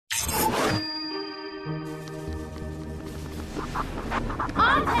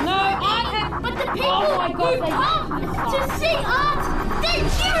Art has meaning, but the people who come to see art, they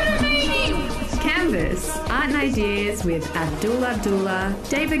give it a meaning. Canvas, Art and Ideas with Abdullah,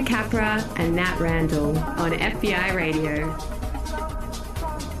 David Capra and Nat Randall on FBI Radio.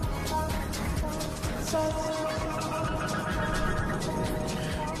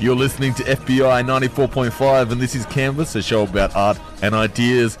 You're listening to FBI 94.5 and this is Canvas, a show about art and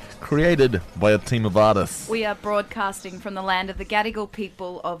ideas created by a team of artists. We are broadcasting from the land of the Gadigal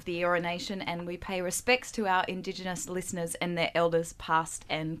people of the Eora Nation, and we pay respects to our Indigenous listeners and their elders past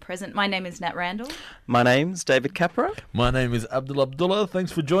and present. My name is Nat Randall. My name's David Capra. My name is Abdullah.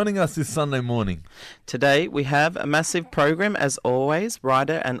 Thanks for joining us this Sunday morning. Today we have a massive program as always.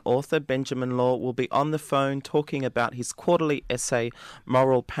 Writer and author Benjamin Law will be on the phone talking about his quarterly essay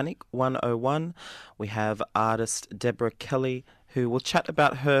Moral Panic 101. We have artist Deborah Kelly, who will chat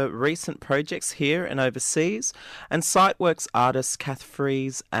about her recent projects here and overseas. And Sightworks artists Kath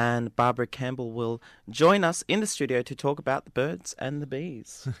Fries and Barbara Campbell will join us in the studio to talk about the birds and the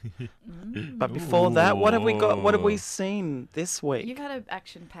bees. But before that, what have we got? What have we seen this week? You've had an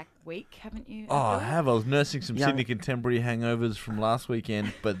action-packed week, haven't you? Oh, I have. I was nursing some Sydney Contemporary hangovers from last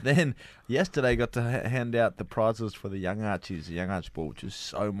weekend, but then yesterday got to hand out the prizes for the Young Archies, the Young Arch Ball, which is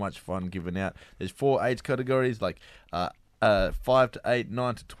so much fun giving out. There's 4 age categories, like 5 to 8,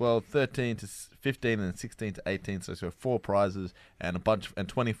 9 to 12, 13 to 15, and 16 to 18. So 4 prizes and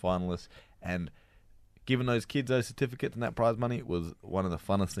 20 finalists. And giving those kids those certificates and that prize money was one of the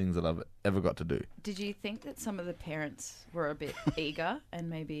funnest things that I've ever got to do. Did you think that some of the parents were a bit eager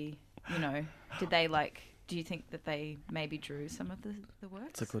and maybe, do you think that they maybe drew some of the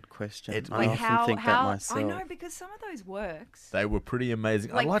works? That's a good question. I often think that myself. I know, because some of those works... They were pretty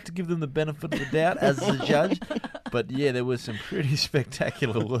amazing. I'd like to give them the benefit of the doubt as a judge, but yeah, there were some pretty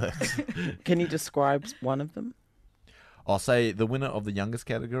spectacular works. Can you describe one of them? I'll say the winner of the youngest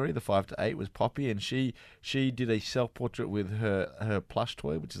category, the 5 to 8, was Poppy, and she did a self-portrait with her plush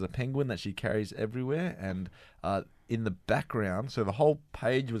toy, which is a penguin that she carries everywhere, and in the background, so the whole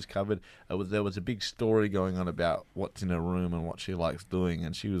page was covered. There was a big story going on about what's in her room and what she likes doing,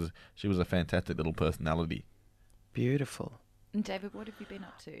 and she was a fantastic little personality. Beautiful. And David, what have you been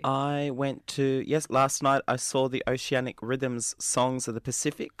up to? I went to, last night I saw the Oceanic Rhythms Songs of the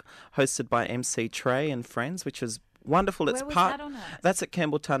Pacific, hosted by MC Trey and friends, which was wonderful. Where was that on it? That's at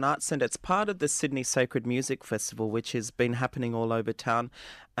Campbelltown Arts Centre. It's part of the Sydney Sacred Music Festival, which has been happening all over town.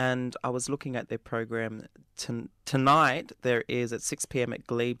 And I was looking at their program tonight. There is at 6 p.m. at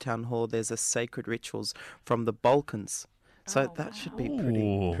Glebe Town Hall. There's a Sacred Rituals from the Balkans. So that should be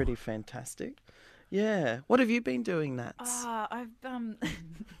pretty fantastic. Yeah. What have you been doing, Nats? I've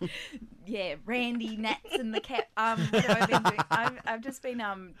Randy, Nats and the cat. What have I been doing? I've just been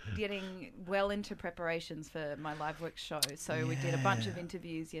getting well into preparations for my LiveWorks show. So we did a bunch of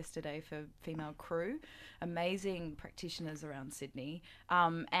interviews yesterday for Female Crew, amazing practitioners around Sydney,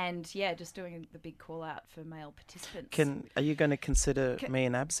 and just doing the big call out for male participants. Are you going to consider me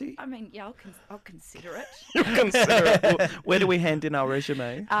and Absi? I mean, I'll consider it. You'll consider it. Where do we hand in our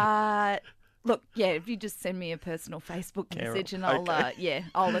resume? Look, if you just send me a personal Facebook message, and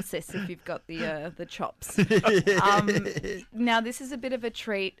I'll assess if you've got the chops. Now, this is a bit of a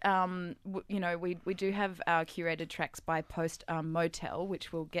treat. We do have our curated tracks by Post Motel,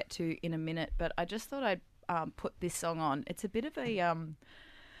 which we'll get to in a minute. But I just thought I'd put this song on. It's a bit of a I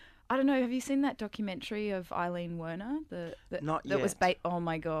don't know. Have you seen that documentary of Eileen Werner? Not yet. That was oh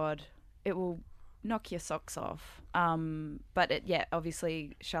my God, it will knock your socks off. But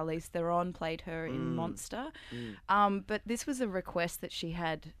obviously Charlize Theron played her in Monster. But this was a request that she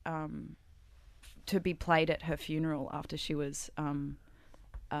had to be played at her funeral after she was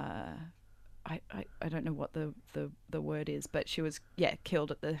I don't know what the word is, but she was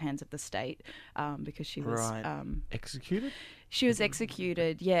killed at the hands of the state because she was executed. She was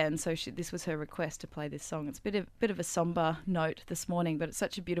executed, and so this was her request to play this song. It's a bit of a somber note this morning, but it's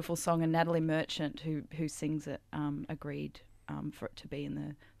such a beautiful song, and Natalie Merchant, who sings it, agreed for it to be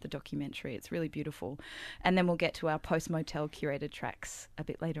in the documentary. It's really beautiful. And then we'll get to our Post Motel curated tracks a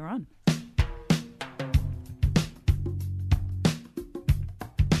bit later on.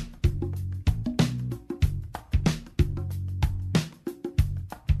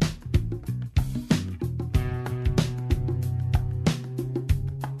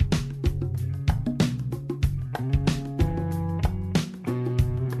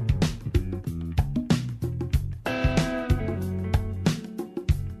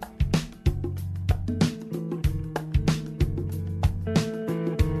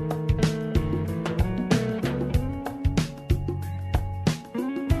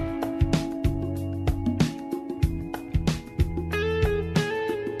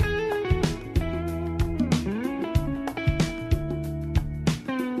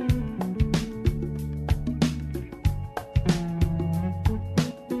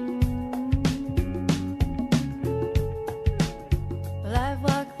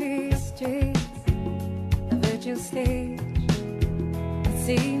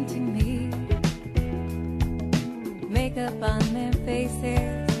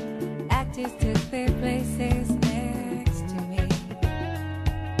 artists took their places next to me.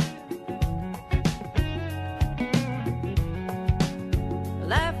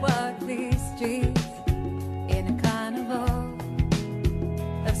 Well, I've walked these streets in a carnival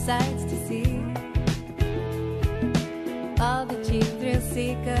of sights to see. All the cheap thrill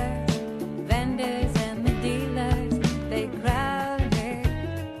seekers, vendors and the dealers, they crowded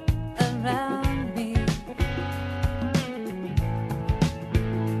around me.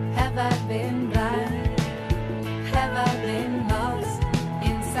 Have I been blind? Have I been lost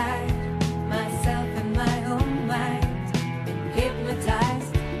inside myself and my own mind? Been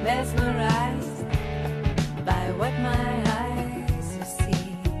hypnotized, mesmerized by what my eyes have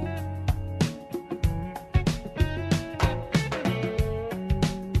seen.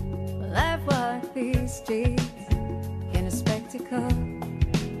 Well, I've walked these streets in a spectacle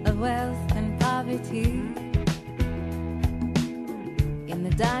of wealth and poverty. In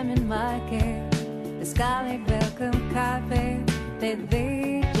the diamond market, the scarlet welcome carpet that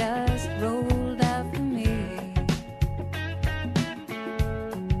they just rolled out for me.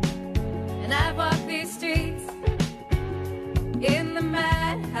 And I've walked these streets in the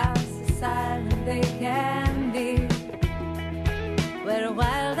madhouse, as silent they can be, where a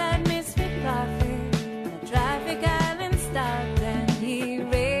wild-eyed misfit prophet on a traffic island stopped and he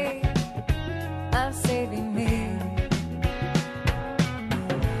raved of saving me.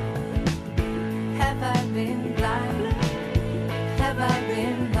 Have I been blind? Have I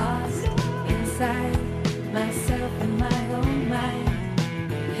been lost inside myself and my own mind?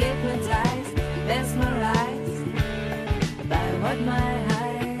 Hypnotized, mesmerized by what my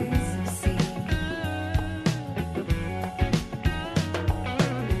eyes have seen.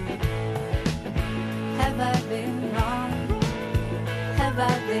 Have I been wrong? Have I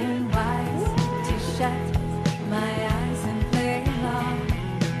been wise to shut my eyes and play along?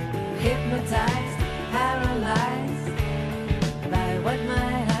 Hypnotized, paralyzed by what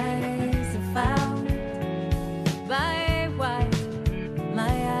my eyes have found, by what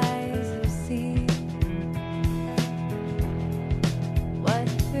my eyes have seen, what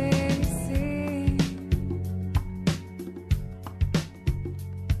they see.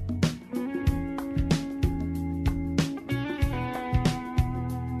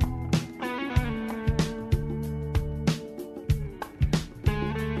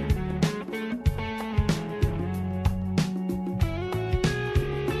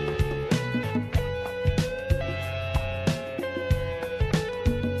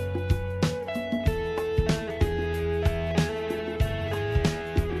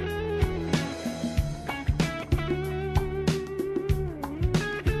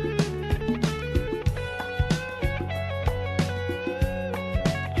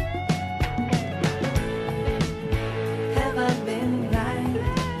 Have I been blind?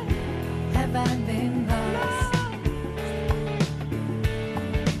 Have I been lost?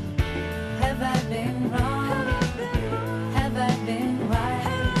 Have I been wrong? Have I been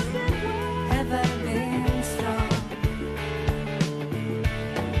wise? Have I been strong?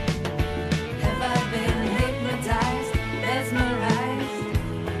 Have I been hypnotized, mesmerized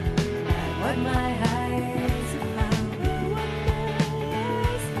by what my eyes have found?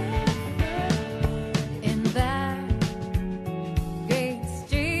 In that great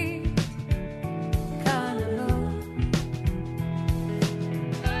street carnival,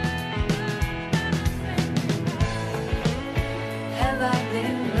 have I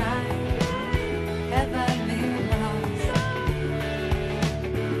been blind? Have I been lost?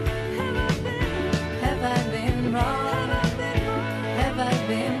 Have I been wrong? Have I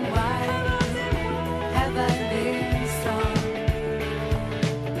been wise? Have I been strong?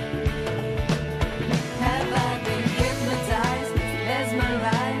 Have I been hypnotized,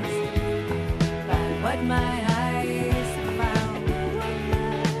 mesmerized by what my eyes have found?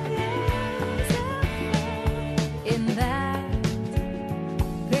 In that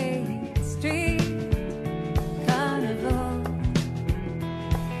great street carnival,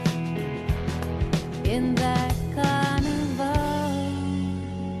 in that carnival.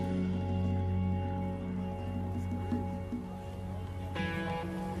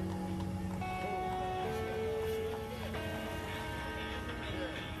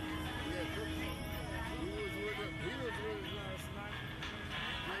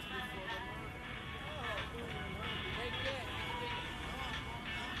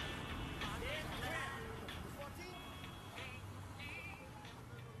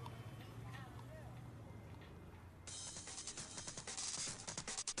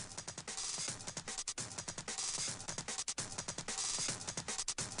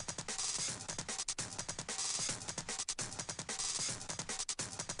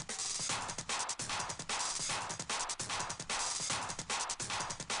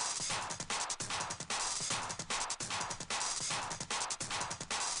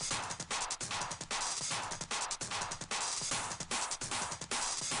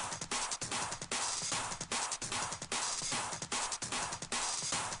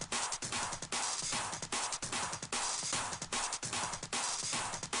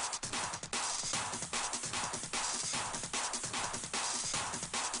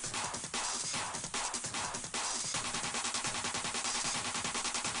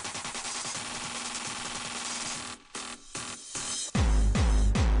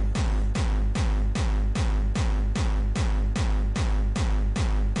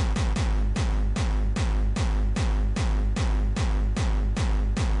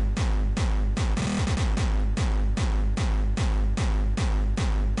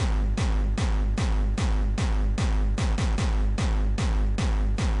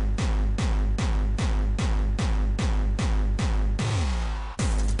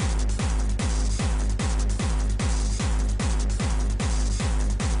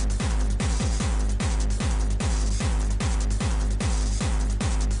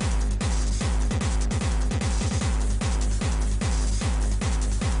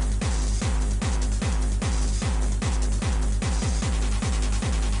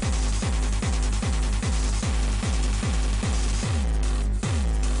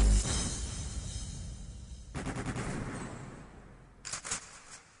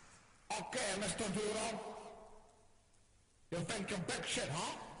 Okay, Mr. Duro. You think you're big shit,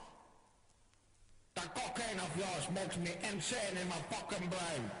 huh? That cocaine of yours makes me insane in my fucking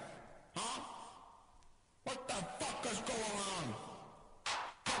brain. Huh? What the fuck is going on?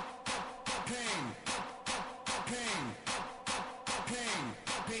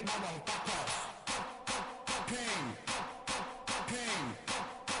 Cocaine, motherfuckers. Cocaine.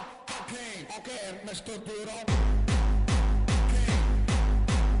 Okay, Mr. Duro.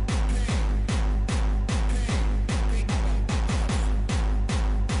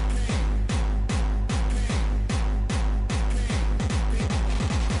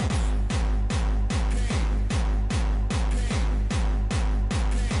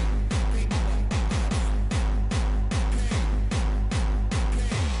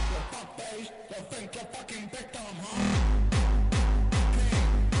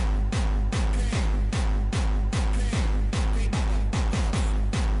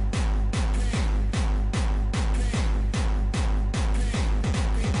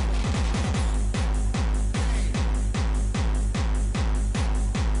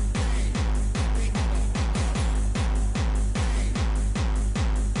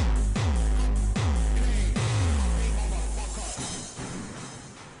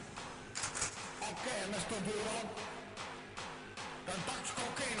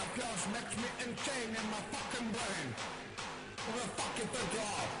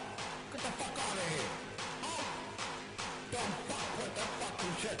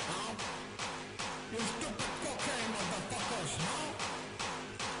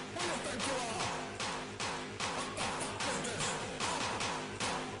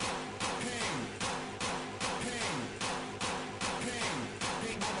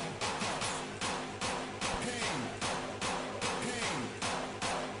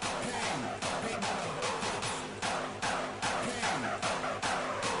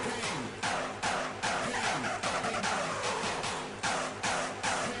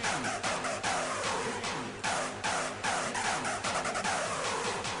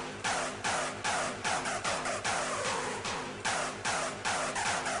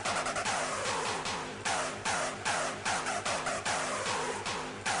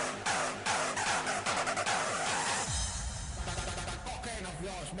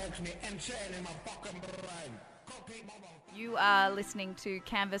 You are listening to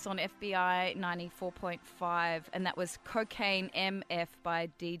Canvas on FBI 94.5, and that was Cocaine MF by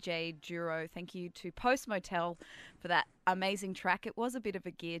DJ Duro. Thank you to Post Motel for that amazing track. It was a bit of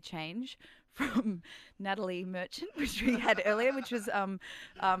a gear change from Natalie Merchant, which we had earlier, which was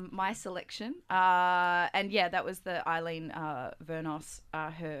my selection. And yeah, that was the Eileen Vernos,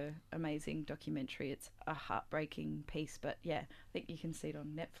 her amazing documentary. It's a heartbreaking piece, but yeah, I think you can see it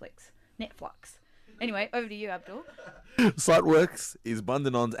on Netflix. Anyway, over to you, Abdul. Siteworks is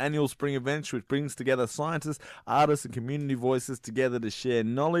Bundanon's annual spring event, which brings together scientists, artists and community voices together to share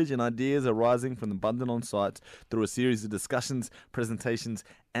knowledge and ideas arising from the Bundanon sites through a series of discussions, presentations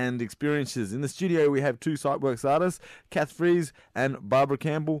and experiences. In the studio, we have two Siteworks artists, Kath Fries and Barbara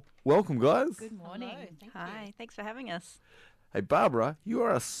Campbell. Welcome, guys. Good morning. Hello, Hi, thanks for having us. Hey, Barbara, you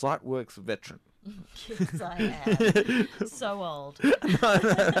are a Siteworks veteran. Yes, I am. So old.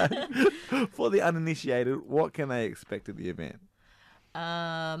 For the uninitiated, what can they expect at the event?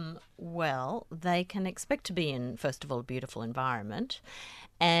 Well, they can expect to be in, first of all, a beautiful environment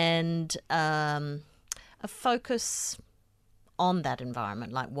and a focus on that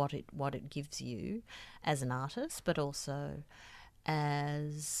environment, like what it gives you as an artist, but also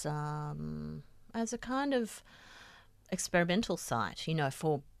as a kind of experimental site, you know,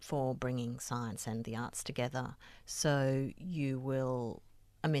 for bringing science and the arts together. So you will,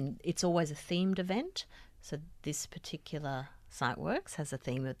 I mean, it's always a themed event. So this particular Siteworks has a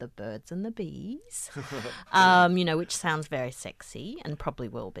theme of the birds and the bees, you know, which sounds very sexy and probably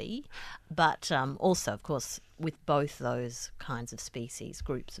will be. But also, of course, with both those kinds of species,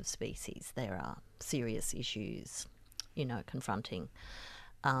 groups of species, there are serious issues, you know, confronting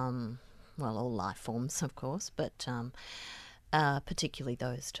well, all life forms, of course, but particularly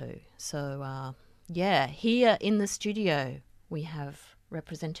those two. So, yeah, here in the studio we have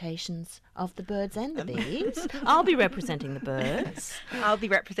representations of the birds and the bees. I'll be representing the birds. I'll be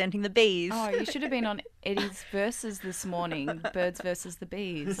representing the bees. Oh, you should have been on Eddie's Versus this morning, Birds versus the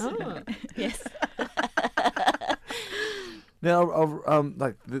Bees. Oh, yes. Now,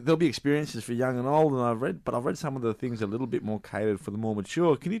 like there'll be experiences for young and old, and I've read some of the things a little bit more catered for the more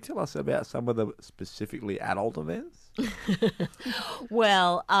mature. Can you tell us about some of the specifically adult events?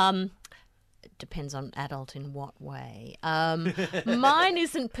 Well, depends on adult in what way. Mine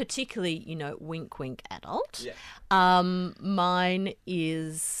isn't particularly, wink, wink adult. Yeah. Mine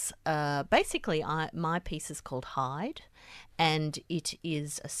is basically my piece is called Hide, and it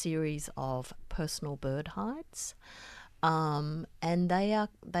is a series of personal bird hides. And they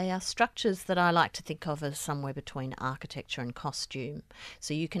are structures that I like to think of as somewhere between architecture and costume.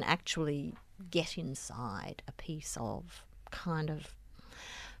 So you can actually get inside a piece of kind of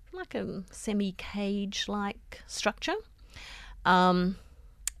like a semi-cage-like structure. And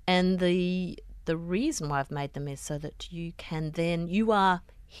the reason why I've made them is so that you are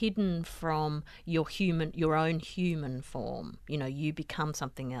hidden from your own human form. You become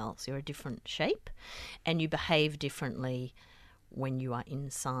something else. You're a different shape, and you behave differently when you are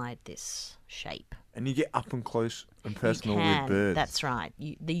inside this shape. And you get up and close and personal You can, with birds. That's right.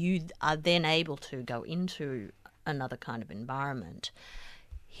 You are then able to go into another kind of environment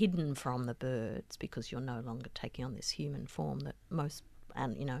hidden from the birds, because you're no longer taking on this human form that most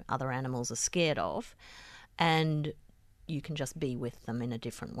other animals are scared of, and you can just be with them in a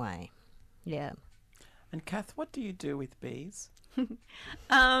different way. Yeah. And Kath, what do you do with bees?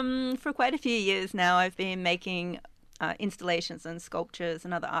 For quite a few years now, I've been making installations and sculptures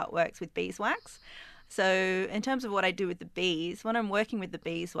and other artworks with beeswax. So in terms of what I do with the bees, when I'm working with the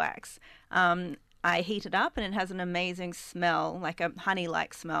beeswax, I heat it up and it has an amazing smell, like a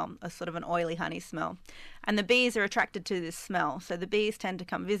honey-like smell, a sort of an oily honey smell. And the bees are attracted to this smell, so the bees tend to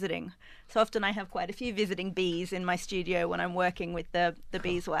come visiting. So often I have quite a few visiting bees in my studio when I'm working with the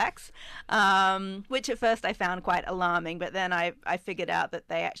beeswax, which at first I found quite alarming, but then I figured out that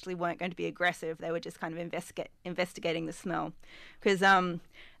they actually weren't going to be aggressive. They were just kind of investigating the smell, because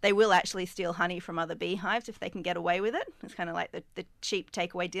they will actually steal honey from other beehives if they can get away with it. It's kind of like the cheap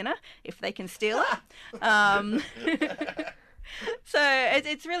takeaway dinner, if they can steal it. So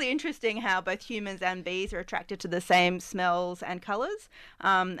it's really interesting how both humans and bees are attracted to the same smells and colours,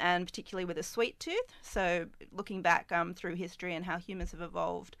 and particularly with a sweet tooth. So looking back through history and how humans have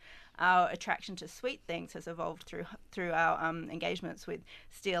evolved, our attraction to sweet things has evolved through our engagements with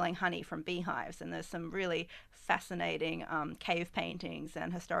stealing honey from beehives. And there's some really fascinating cave paintings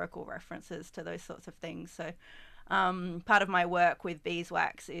and historical references to those sorts of things. So part of my work with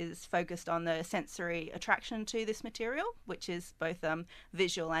beeswax is focused on the sensory attraction to this material, which is both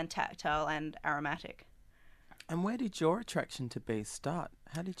visual and tactile and aromatic. And where did your attraction to bees start?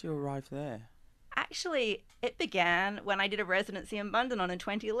 How did you arrive there? Actually, it began when I did a residency in Bundanon in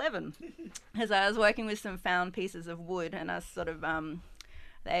 2011, as I was working with some found pieces of wood, and I was sort of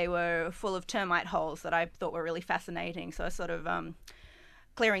they were full of termite holes that I thought were really fascinating. So I sort of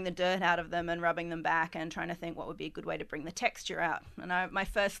clearing the dirt out of them and rubbing them back and trying to think what would be a good way to bring the texture out. And my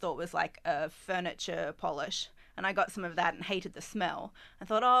first thought was like a furniture polish. And I got some of that and hated the smell. I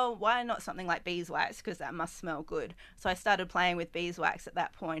thought, oh, why not something like beeswax, because that must smell good. So I started playing with beeswax at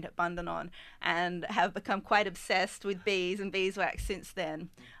that point at Bundanon, and have become quite obsessed with bees and beeswax since then,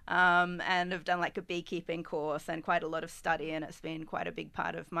 and have done like a beekeeping course and quite a lot of study, and it's been quite a big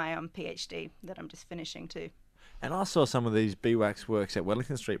part of my PhD that I'm just finishing too. And I saw some of these beeswax works at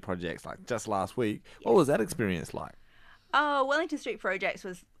Wellington Street projects like just last week. What was that experience like? Oh, Wellington Street Projects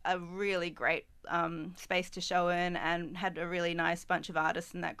was a really great space to show in, and had a really nice bunch of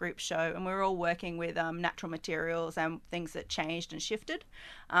artists in that group show. And we were all working with natural materials and things that changed and shifted.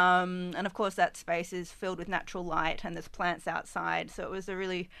 And of course, that space is filled with natural light, and there's plants outside. So it was a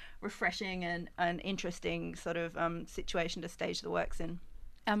really refreshing and interesting sort of situation to stage the works in.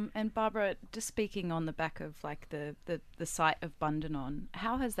 And Barbara, just speaking on the back of like the site of Bundanon,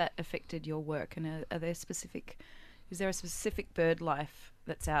 how has that affected your work? And is there a specific bird life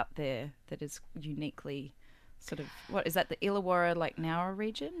that's out there that is uniquely sort of, what is that, the Illawarra, like Nowra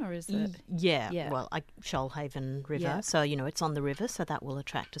region, or is it? Yeah. Well, Shoalhaven River. Yeah. So, it's on the river, so that will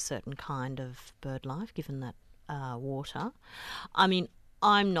attract a certain kind of bird life, given that water. I mean,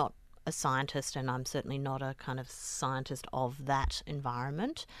 I'm not a scientist, and I'm certainly not a kind of scientist of that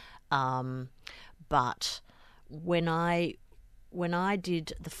environment. But when I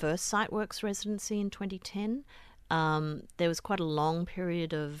did the first SiteWorks residency in 2010, there was quite a long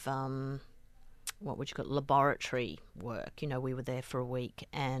period of laboratory work. We were there for a week,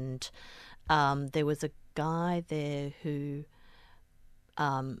 and there was a guy there who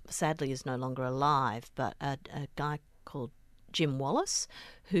sadly is no longer alive, but a guy called Jim Wallace,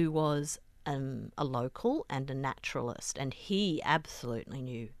 who was a local and a naturalist, and he absolutely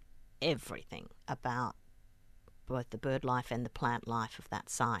knew everything about both the bird life and the plant life of that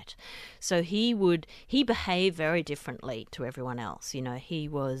site. So he behaved very differently to everyone else. You know, he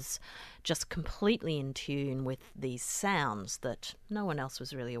was just completely in tune with these sounds that no one else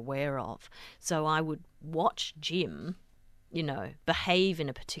was really aware of. So I would watch Jim, you know, behave in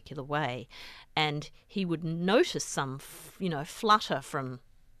a particular way, and he would notice some, flutter from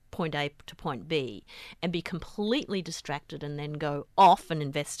point A to point B and be completely distracted and then go off and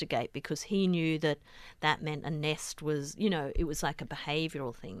investigate, because he knew that meant a nest was, it was like a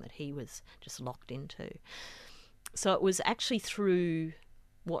behavioural thing that he was just locked into. So it was actually through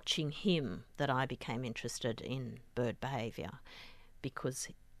watching him that I became interested in bird behaviour, because,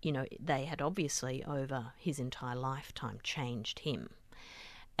 they had obviously over his entire lifetime changed him.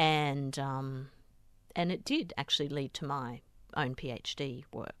 And it did actually lead to my own PhD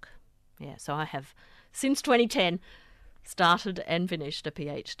work. Yeah, so I have, since 2010, started and finished a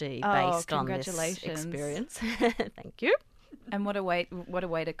PhD based on this experience. Thank you. And what a way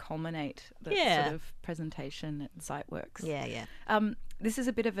to culminate that sort of presentation at SiteWorks. Yeah. This is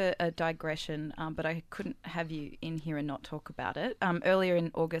a bit of a digression, but I couldn't have you in here and not talk about it. Earlier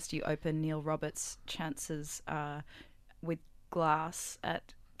in August, you opened Neil Roberts' Chances with Glass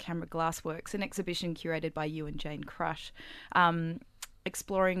at Canberra Glassworks, an exhibition curated by you and Jane Crush,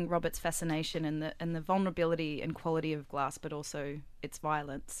 exploring Roberts' fascination and the vulnerability and quality of glass, but also its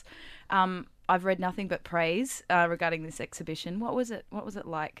violence. I've read nothing but praise regarding this exhibition. What was it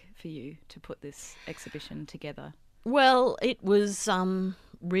like for you to put this exhibition together? Well, it was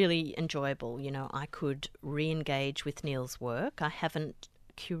really enjoyable. I could re-engage with Neil's work. I haven't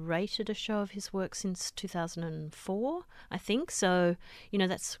curated a show of his work since 2004, I think. So,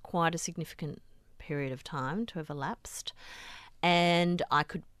 that's quite a significant period of time to have elapsed. And I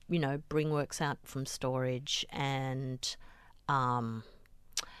could, bring works out from storage and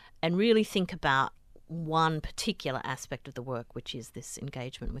really think about one particular aspect of the work, which is this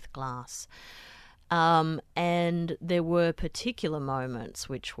engagement with glass. And there were particular moments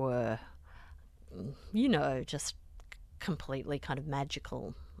which were, just completely kind of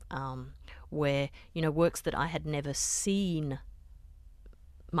magical, where, works that I had never seen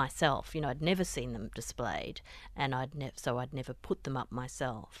myself, I'd never seen them displayed, and I'd never put them up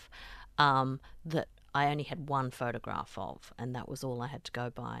myself, that I only had one photograph of, and that was all I had to go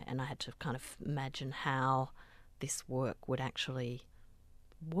by, and I had to kind of imagine how this work would actually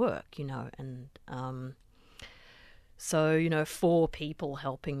work, and so, 4 people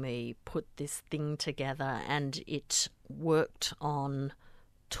helping me put this thing together, and it worked on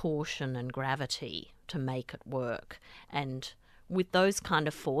torsion and gravity to make it work. And with those kind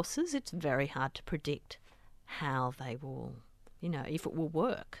of forces, it's very hard to predict how they will, if it will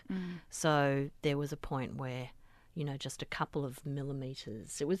work. So there was a point where, just a couple of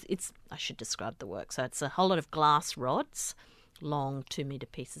millimetres. I should describe the work. So it's a whole lot of glass rods, long 2-metre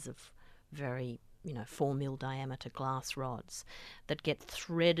pieces of very, 4 mil diameter glass rods that get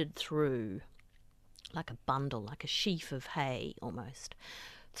threaded through like a bundle, like a sheaf of hay almost,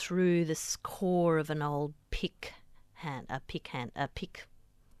 through this core of an old pick head.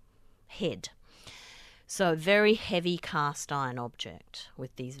 So a very heavy cast iron object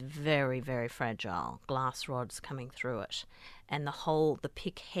with these very, very fragile glass rods coming through it. And the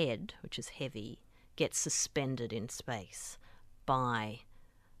pick head, which is heavy, gets suspended in space by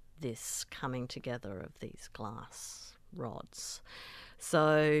this coming together of these glass rods.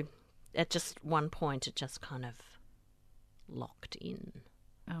 So at just one point it just kind of locked in.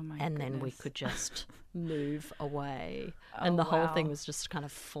 Oh my and goodness. Then we could just move away. And the whole thing was just kind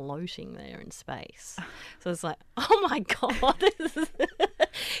of floating there in space. So it's like, oh my God, this is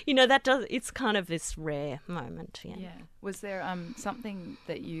it's kind of this rare moment. Yeah. Was there something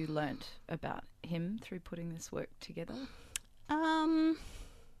that you learnt about him through putting this work together?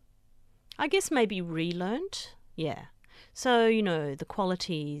 I guess maybe relearnt. Yeah. So, the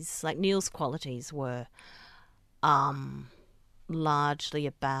qualities, like Neil's qualities were largely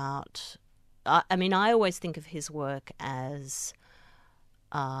about, I always think of his work as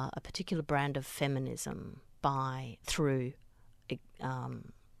a particular brand of feminism through a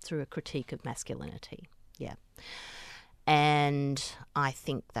critique of masculinity. Yeah. And I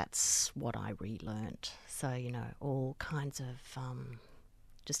think that's what I relearnt. So, all kinds of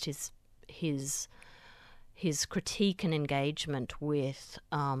just his critique and engagement with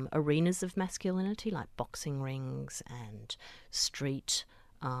arenas of masculinity, like boxing rings and street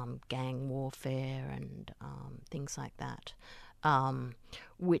gang warfare and things like that,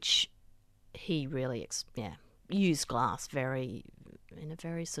 which he really used glass in a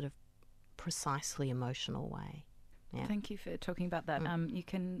very sort of precisely emotional way. Yeah. Thank you for talking about that. You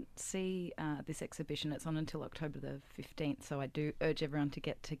can see this exhibition. It's on until October the 15th, so I do urge everyone to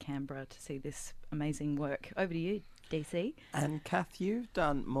get to Canberra to see this amazing work. Over to you, DC. And Kath, you've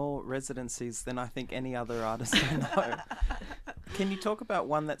done more residencies than I think any other artist I know. Can you talk about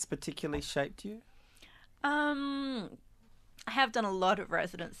one that's particularly shaped you? I have done a lot of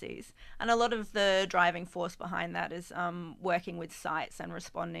residencies, and a lot of the driving force behind that is working with sites and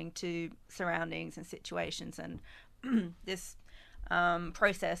responding to surroundings and situations, and this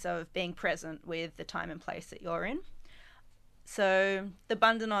process of being present with the time and place that you're in. So the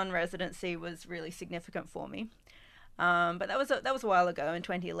Bundanon residency was really significant for me. But that was a while ago in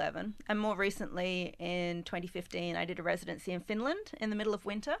 2011. And more recently in 2015, I did a residency in Finland in the middle of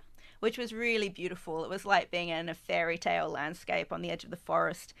winter, which was really beautiful. It was like being in a fairy tale landscape on the edge of the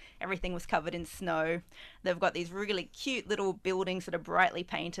forest. Everything was covered in snow. They've got these really cute little buildings that are brightly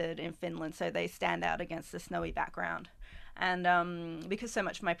painted in Finland, so they stand out against the snowy background. And because so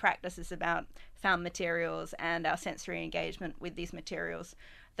much of my practice is about found materials and our sensory engagement with these materials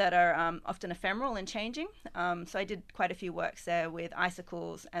that are often ephemeral and changing. So I did quite a few works there with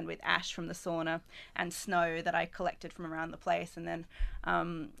icicles and with ash from the sauna and snow that I collected from around the place, and then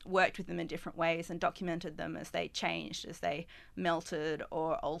worked with them in different ways and documented them as they changed, as they melted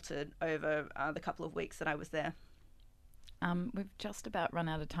or altered over the couple of weeks that I was there. We've just about run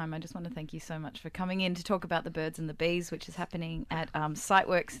out of time. I just want to thank you so much for coming in to talk about the Birds and the Bees, which is happening at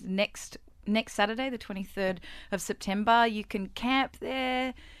Siteworks next Saturday, the 23rd of September. You can camp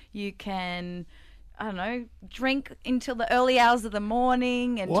there. You can, I don't know, drink until the early hours of the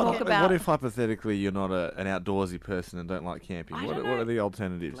morning and talk about... What if hypothetically you're not an outdoorsy person and don't like camping? What are the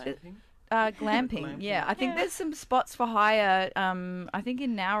alternatives? Glamping, yeah. I think there's some spots for hire. I think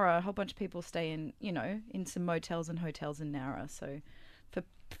in Nowra, a whole bunch of people stay in some motels and hotels in Nowra. So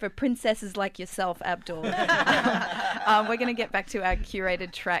for princesses like yourself, Abdul, we're going to get back to our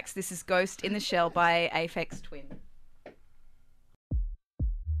curated tracks. This is Ghost in the Shell by Aphex Twin.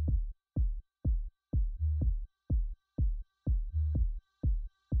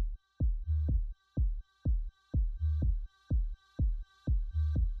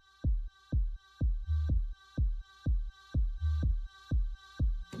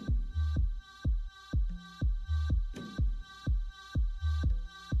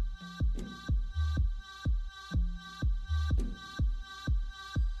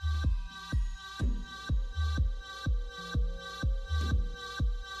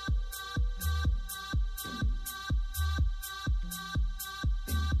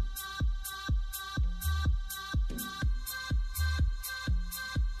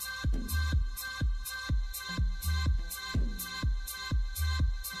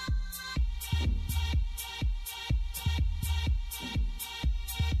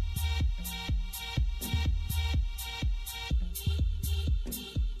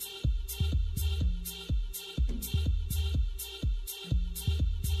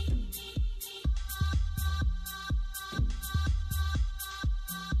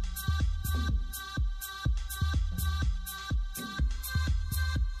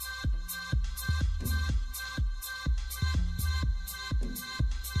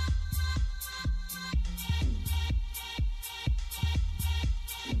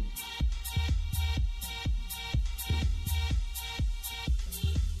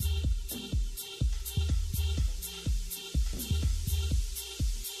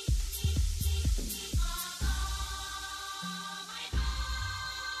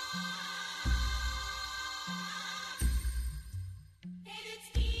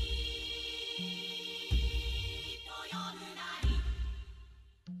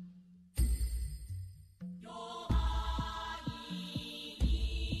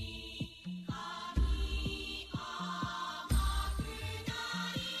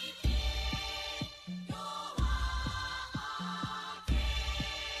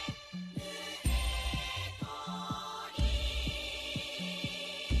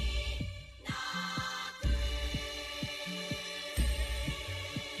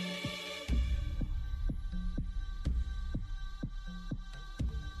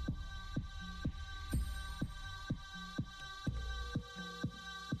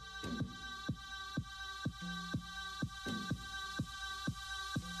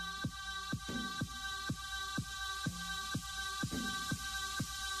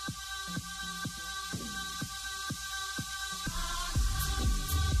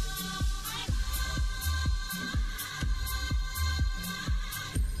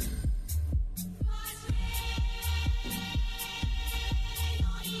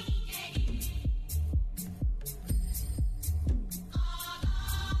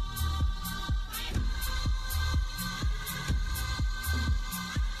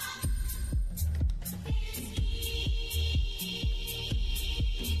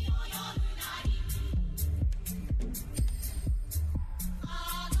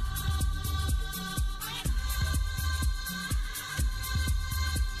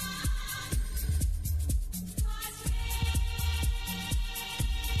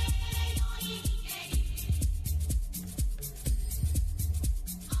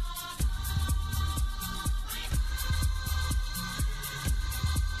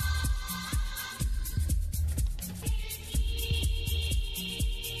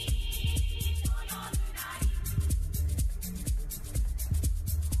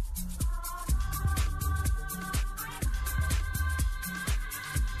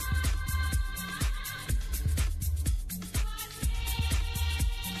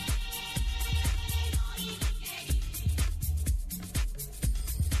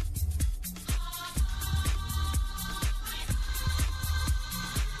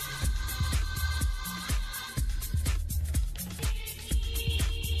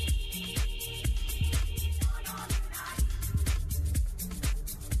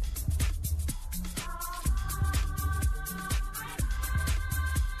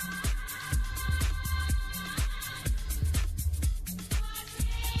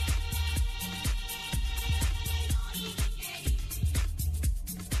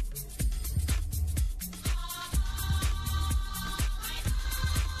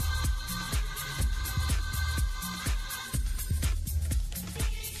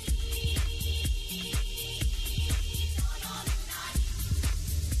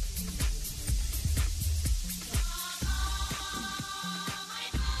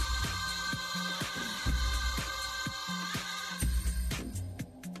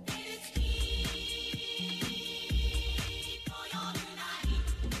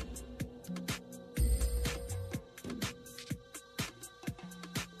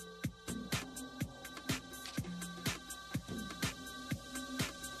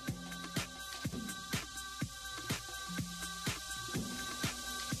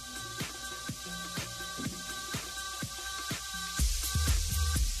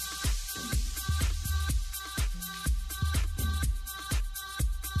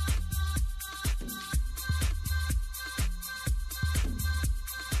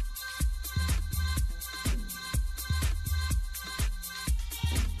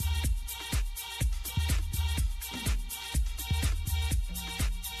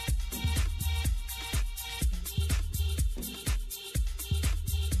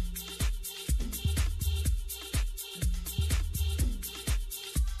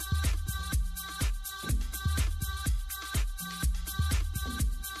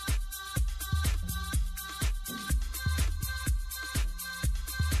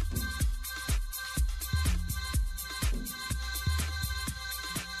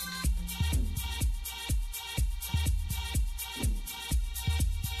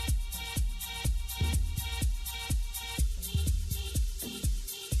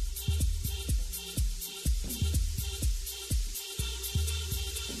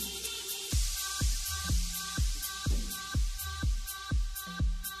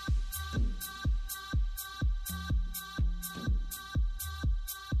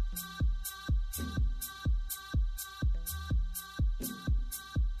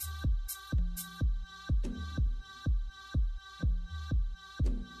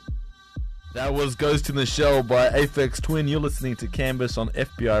 That was Ghost in the Shell by Aphex Twin. You're listening to Canvas on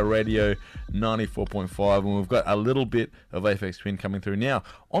FBI Radio 94.5, and we've got a little bit of Aphex Twin coming through now.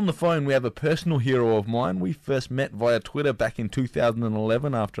 On the phone, we have a personal hero of mine. We first met via Twitter back in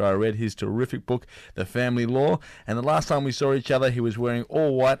 2011 after I read his terrific book, The Family Law, and the last time we saw each other, he was wearing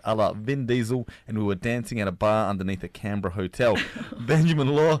all white a la Vin Diesel, and we were dancing at a bar underneath a Canberra hotel. Benjamin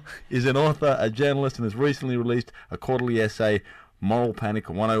Law is an author, a journalist, and has recently released a quarterly essay, Moral Panic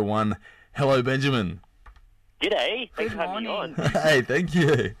 101. Hello, Benjamin. G'day. Thanks for having me on. Hey, thank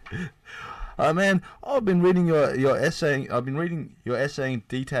you. Man, I've been reading your essay. I've been reading your essay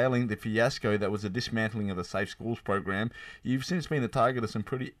detailing the fiasco that was the dismantling of the Safe Schools program. You've since been the target of some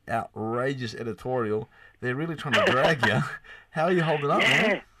pretty outrageous editorial. They're really trying to drag you. How are you holding up,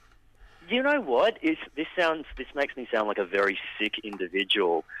 man? You know what? This makes me sound like a very sick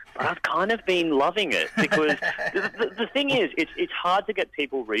individual, but I've kind of been loving it because the thing is, it's hard to get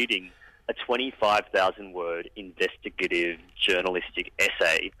people reading a 25,000-word investigative journalistic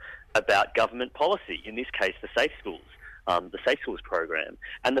essay about government policy, in this case the Safe Schools program.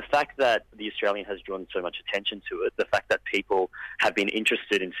 And the fact that the Australian has drawn so much attention to it, the fact that people have been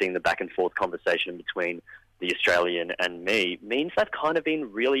interested in seeing the back and forth conversation between the Australian and me, means they've kind of been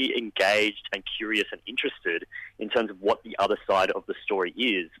really engaged and curious and interested in terms of what the other side of the story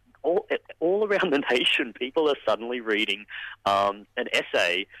is. All around the nation, people are suddenly reading an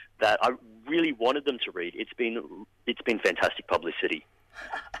essay that I really wanted them to read. It's been fantastic publicity.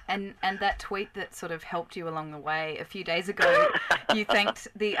 And that tweet that sort of helped you along the way, a few days ago, you thanked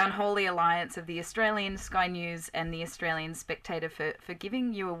the unholy alliance of the Australian, Sky News and the Australian Spectator for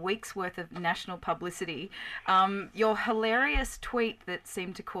giving you a week's worth of national publicity. Your hilarious tweet that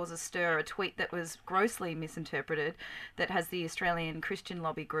seemed to cause a stir, a tweet that was grossly misinterpreted, that has the Australian Christian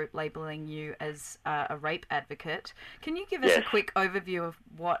Lobby Group labelling you as a rape advocate. Can you give us a quick overview of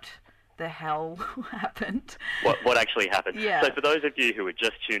what the hell happened? What actually happened? Yeah. So for those of you who are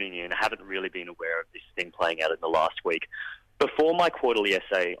just tuning in, haven't really been aware of this thing playing out in the last week, before my quarterly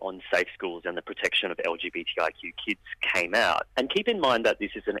essay on safe schools and the protection of LGBTIQ kids came out, and keep in mind that this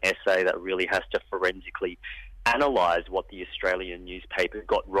is an essay that really has to forensically analyse what the Australian newspaper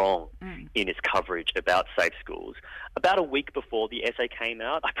got wrong in its coverage about safe schools. About a week before the essay came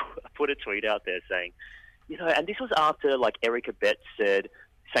out, I put a tweet out there saying, and this was after Eric Abetz said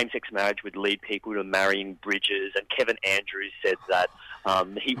same-sex marriage would lead people to marrying bridges, and Kevin Andrews said that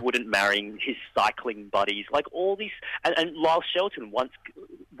he wouldn't marry his cycling buddies, all these, and Lyle Shelton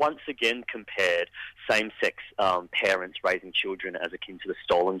once again compared same-sex parents raising children as akin to the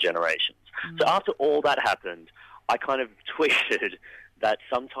stolen generations. So after all that happened, I kind of tweeted that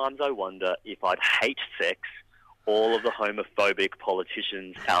sometimes I wonder if I'd hate sex all of the homophobic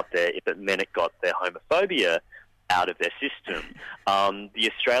politicians out there if it meant it got their homophobia out of their system.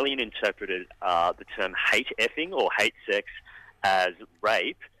 The Australian interpreted the term hate effing or hate sex as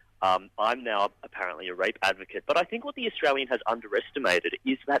rape. I'm now apparently a rape advocate, but I think what the Australian has underestimated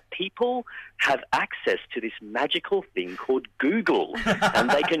is that people have access to this magical thing called Google, and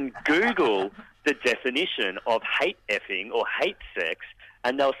they can Google the definition of hate effing or hate sex,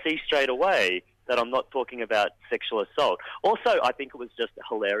 and they'll see straight away that I'm not talking about sexual assault. Also, I think it was just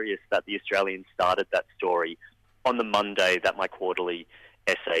hilarious that the Australian started that story on the Monday that my quarterly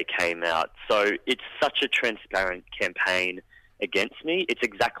essay came out. So it's such a transparent campaign against me. It's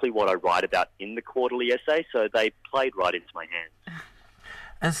exactly what I write about in the quarterly essay, so they played right into my hands.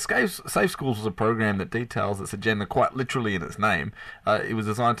 And Safe Schools was a program that details its agenda quite literally in its name. It was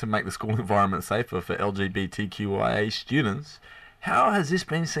designed to make the school environment safer for LGBTQIA students. How has this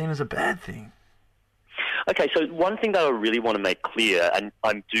been seen as a bad thing? Okay, so one thing that I really want to make clear, and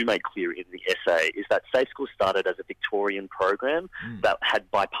I do make clear in the essay, is that Safe Schools started as a Victorian program that had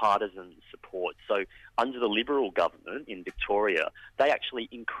bipartisan support. So under the Liberal government in Victoria, they actually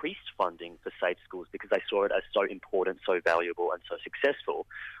increased funding for Safe Schools because they saw it as so important, so valuable and so successful.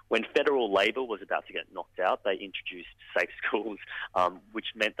 When federal Labor was about to get knocked out, they introduced Safe Schools, which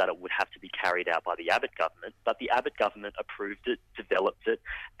meant that it would have to be carried out by the Abbott government. But the Abbott government approved it, developed it,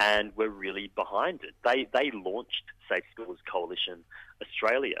 and were really behind it. They launched Safe Schools Coalition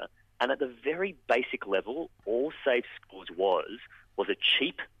Australia, and at the very basic level, all Safe Schools was a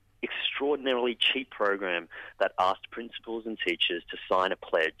cheap, extraordinarily cheap program that asked principals and teachers to sign a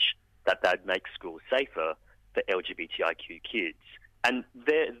pledge that they'd make schools safer for LGBTIQ kids. And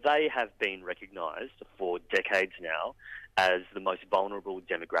they have been recognised for decades now as the most vulnerable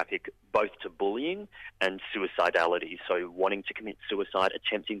demographic, both to bullying and suicidality. So wanting to commit suicide,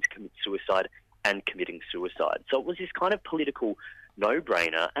 attempting to commit suicide, and committing suicide. So it was this kind of political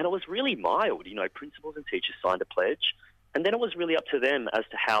no-brainer, and it was really mild. Principals and teachers signed a pledge. And then it was really up to them as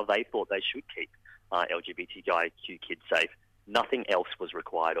to how they thought they should keep LGBTIQ kids safe. Nothing else was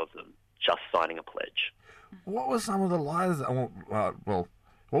required of them, just signing a pledge. What were some of the lies?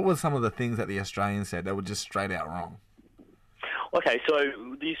 What were some of the things that the Australians said that were just straight out wrong? Okay, so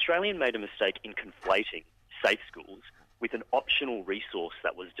the Australian made a mistake in conflating safe schools with an optional resource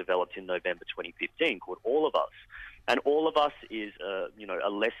that was developed in November 2015 called All of Us. And All of Us is a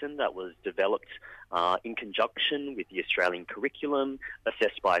lesson that was developed in conjunction with the Australian curriculum,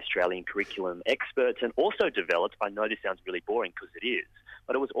 assessed by Australian curriculum experts, and also developed, I know this sounds really boring because it is,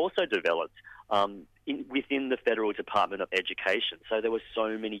 but it was also developed within the Federal Department of Education. So there were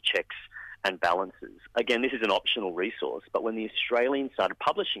so many checks and balances. Again, this is an optional resource, but when the Australians started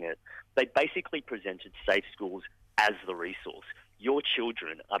publishing it, they basically presented safe schools as the resource. Your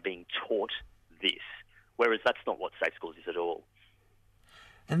children are being taught this, whereas that's not what safe schools is at all.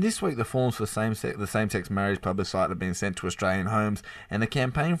 And this week, the forms for the same-sex marriage plebiscite have been sent to Australian homes, and the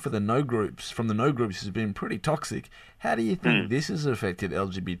campaign from the No Groups has been pretty toxic. How do you think this has affected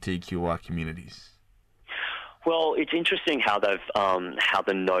LGBTQI communities? Well, it's interesting how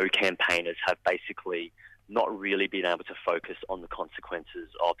the No campaigners have basically not really been able to focus on the consequences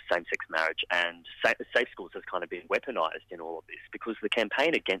of same-sex marriage, and safe schools has kind of been weaponised in all of this, because the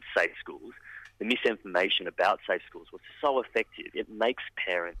campaign against safe schools, the misinformation about safe schools was so effective. It makes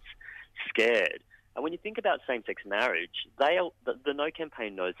parents scared. And when you think about same-sex marriage, the No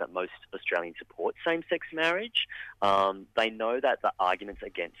campaign knows that most Australians support same-sex marriage. They know that the arguments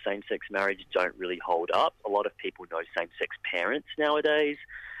against same-sex marriage don't really hold up. A lot of people know same-sex parents nowadays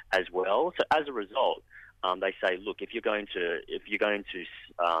as well. So as a result, they say, look, if you're going to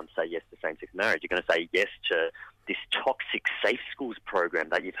say yes to same-sex marriage, you're going to say yes to this toxic safe schools program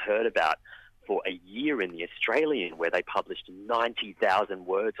that you've heard about for a year in the Australian, where they published 90,000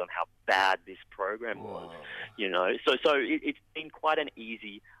 words on how bad this program was. So it's been quite an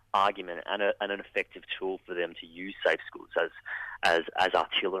easy argument and an effective tool for them to use safe schools as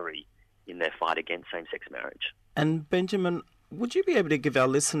artillery in their fight against same-sex marriage. And Benjamin, would you be able to give our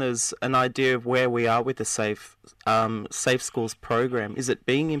listeners an idea of where we are with the Safe Schools program? Is it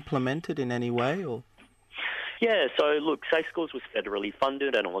being implemented in any way, or? Yeah, so look, Safe Schools was federally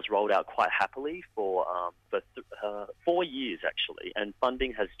funded and it was rolled out quite happily for 4 years actually, and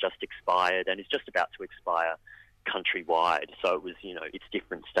funding has just expired and is just about to expire countrywide. So it was, it's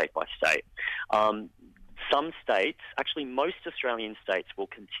different state by state. Some states, actually most Australian states, will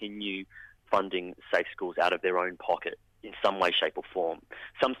continue funding safe schools out of their own pocket in some way, shape or form.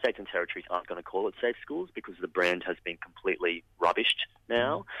 Some states and territories aren't going to call it safe schools because the brand has been completely rubbished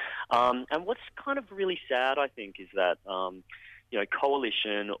now. And what's kind of really sad, I think, is that,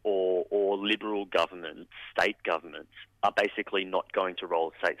 coalition or liberal governments, state governments, are basically not going to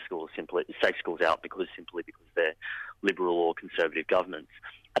roll safe schools out because they're liberal or conservative governments.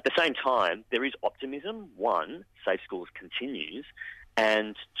 At the same time, there is optimism. One, safe schools continues.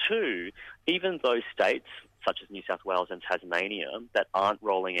 And two, even those states, such as New South Wales and Tasmania, that aren't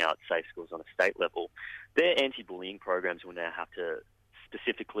rolling out safe schools on a state level, their anti-bullying programs will now have to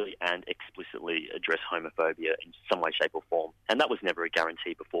specifically and explicitly address homophobia in some way, shape or form. And that was never a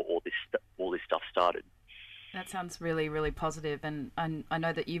guarantee before all this stuff started. That sounds really, really positive. And I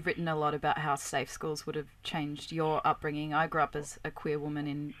know that you've written a lot about how safe schools would have changed your upbringing. I grew up as a queer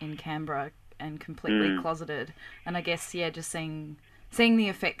woman in Canberra and completely closeted. And I guess, just seeing the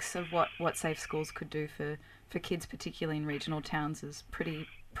effects of what safe schools could do for kids, particularly in regional towns, is pretty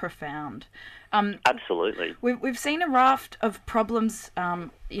profound. Absolutely. We've seen a raft of problems,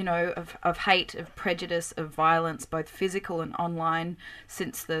 of hate, of prejudice, of violence, both physical and online,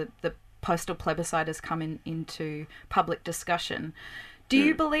 since the postal plebiscite has come into public discussion. Do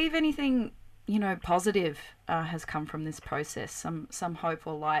you believe anything, positive has come from this process? Some hope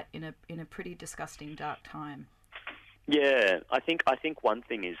or light in a pretty disgusting, dark time? Yeah, I think one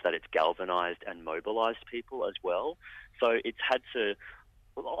thing is that it's galvanised and mobilised people as well. So it's had to,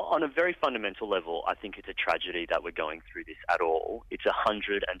 on a very fundamental level, I think it's a tragedy that we're going through this at all. It's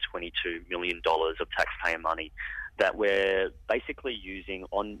 $122 million of taxpayer money that we're basically using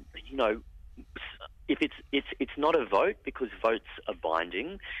on, if it's not a vote because votes are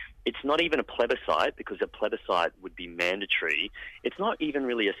binding. It's not even a plebiscite because a plebiscite would be mandatory. It's not even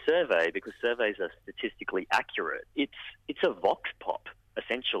really a survey because surveys are statistically accurate. It's a vox pop,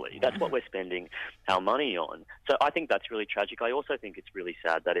 essentially. That's what we're spending our money on. So I think that's really tragic. I also think it's really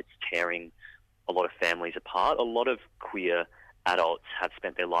sad that it's tearing a lot of families apart. A lot of queer adults have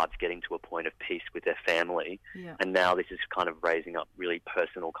spent their lives getting to a point of peace with their family. Yeah. And now this is kind of raising up really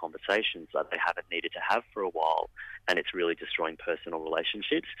personal conversations that they haven't needed to have for a while, and it's really destroying personal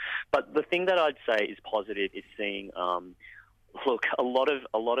relationships. But the thing that I'd say is positive is seeing, look, a lot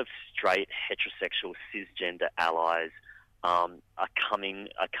of straight, heterosexual, cisgender allies are coming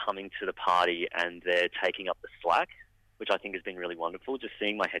to the party, and they're taking up the slack, which I think has been really wonderful. Just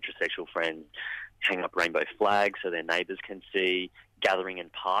seeing my heterosexual friends hang up rainbow flags so their neighbours can see, gathering in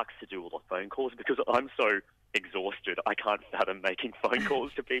parks to do all the phone calls, because I'm so exhausted. I can't fathom making phone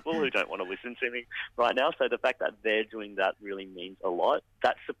calls to people who don't want to listen to me right now. So the fact that they're doing that really means a lot.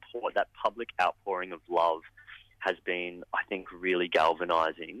 That support, that public outpouring of love has been, I think, really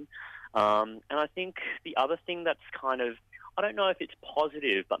galvanising. And I think the other thing that's kind of, I don't know if it's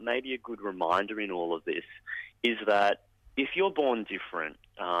positive, but maybe a good reminder in all of this is that if you're born different,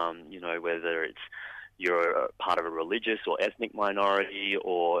 whether it's you're a part of a religious or ethnic minority,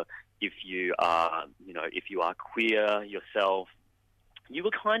 or if you are queer yourself, you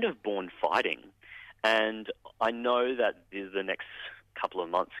were kind of born fighting. And I know that the next couple of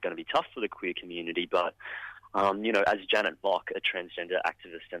months are going to be tough for the queer community, but as Janet Bock, a transgender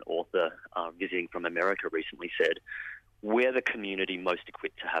activist and author visiting from America recently said, we're the community most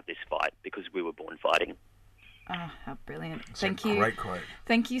equipped to have this fight because we were born fighting. Oh, how brilliant. It's Thank a you. great quote.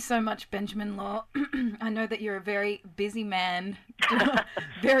 Thank you so much, Benjamin Law. I know that you're a very busy man,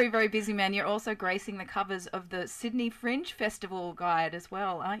 very, very busy man. You're also gracing the covers of the Sydney Fringe Festival guide as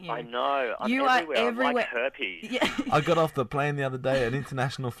well, aren't you? I know. You are are everywhere. I'm like herpes. Yeah. I got off the plane the other day, an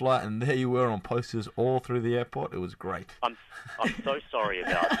international flight, and there you were on posters all through the airport. It was great. I'm so sorry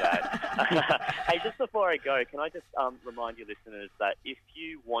about that. Hey, just before I go, can I just remind your listeners that if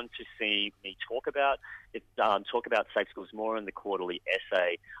you want to see me talk about Safe Schools more in the quarterly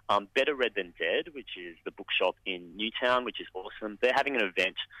essay, Better Read Than Dead, which is the bookshop in Newtown, which is awesome. They're having an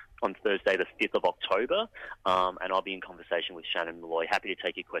event on Thursday, the 5th of October, and I'll be in conversation with Shannon Malloy. Happy to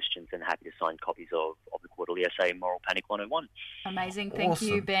take your questions and happy to sign copies of the quarterly essay, Moral Panic 101. Amazing. Thank Awesome.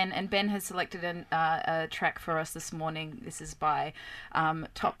 you, Ben. And Ben has selected a track for us this morning. This is by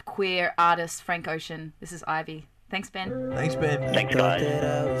top queer artist Frank Ocean. This is Ivy. Thanks, Ben. Thanks, Ben. Thanks, guys. That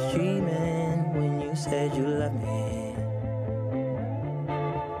I was dreaming when you said you loved me.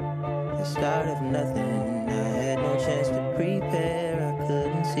 The start of nothing, I had no chance to prepare, I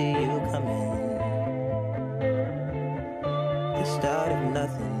couldn't see you coming. The start of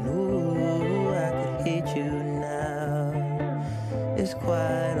nothing, ooh, I could hate you now. It's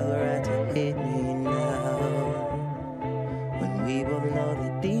quite alright to hate me now. When we both know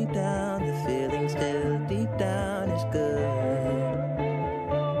that deep down, the feeling still deep down is good.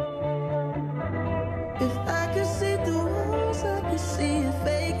 If I could see through walls, I could see you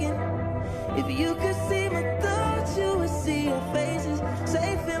faking. If you could see my thoughts, you would see your faces.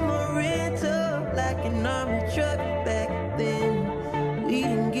 Safe in my rental, like an army truck back then. We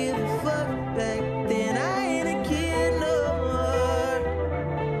didn't give a fuck back then. I ain't a kid no more.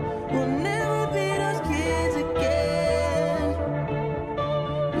 We'll never be those kids again.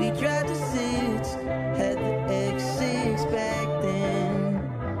 We tried to six, had the X6 back then.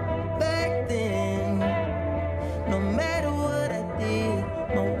 Back then, no matter what I did,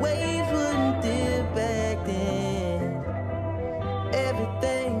 my waves wouldn't dip back then.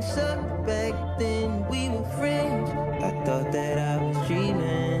 Everything sucked back then, we were friends. I thought that I was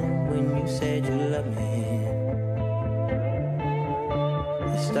dreaming when you said you loved me.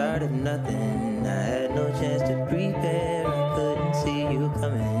 The start of nothing, I had no chance to prepare, I couldn't see you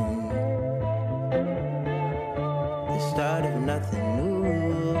coming. The start of nothing,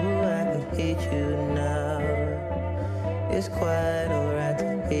 ooh, I could hate you now. It's quite alright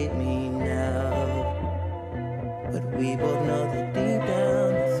to hate me now. But we both know that deep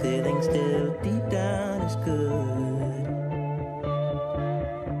down, the feeling still deep down is good.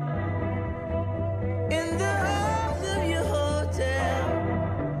 In the halls of your hotel,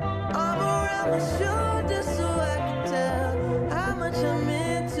 arm around my shoulder so I can tell how much I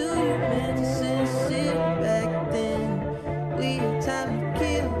meant to you, meant to sincere back then. We had time to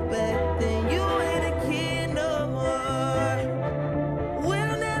kill back then. You ain't a kid no more.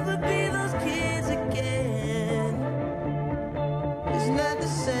 We'll never be those kids again. It's not the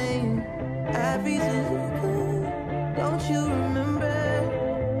same. Ivy's is good. Don't you remember?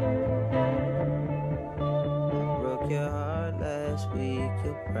 Broke your heart last week.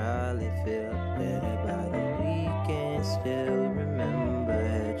 You'll probably feel better by the weekend. Still remember,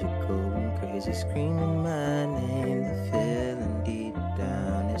 had you going crazy, screaming my name. The feeling deep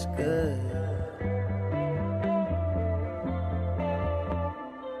down is good.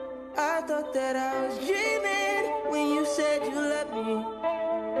 I thought that I was dreaming when you said you loved me.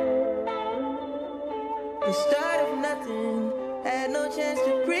 The start of nothing, had no chance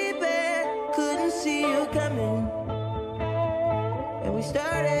to prepare, couldn't see you coming. And we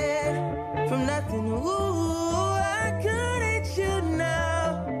started from nothing. Ooh, I couldn't you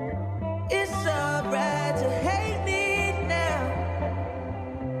now. It's alright to hate me now.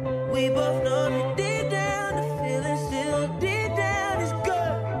 We both know that deep down the feeling still deep down is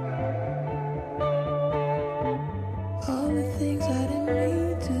good. All the things I didn't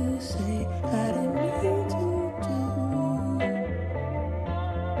mean to say, I didn't mean to do.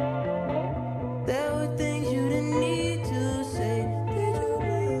 There were things you didn't need to say. Did you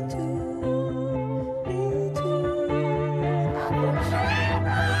mean to? Mean to?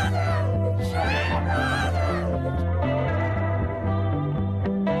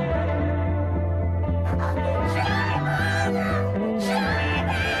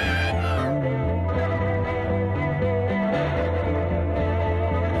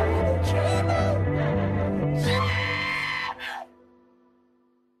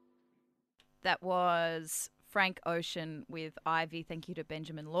 That was Frank Ocean with Ivy. Thank you to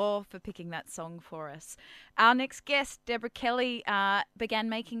Benjamin Law for picking that song for us. Our next guest, Deborah Kelly, began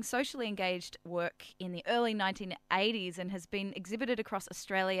making socially engaged work in the early 1980s and has been exhibited across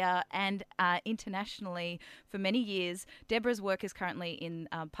Australia and internationally for many years. Deborah's work is currently in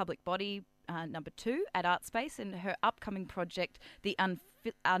Public Body number 2 at Artspace, and her upcoming project, The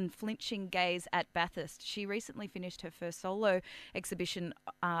Unflinching Gaze at Bathurst. She recently finished her first solo exhibition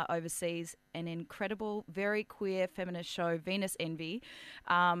overseas, an incredible, very queer feminist show, Venus Envy,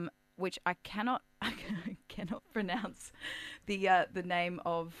 which I cannot pronounce the name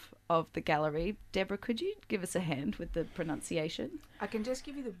of the gallery. Deborah, could you give us a hand with the pronunciation? I can just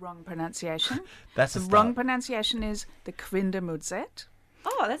give you the wrong pronunciation. That's the a wrong start. pronunciation is the Kvindermuseet.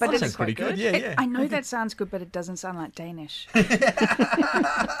 Oh, that Sounds sounds pretty good. Yeah, yeah. I know that sounds good, but it doesn't sound like Danish.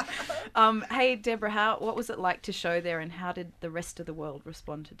 Hey, Deborah, what was it like to show there, and how did the rest of the world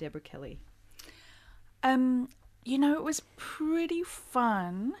respond to Deborah Kelly? You know, it was pretty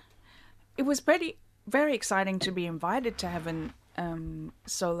fun. It was very exciting to be invited to have an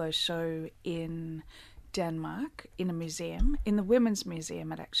solo show in Denmark in a museum, in the Women's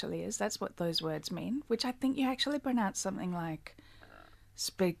Museum it actually is. That's what those words mean, which I think you actually pronounce something like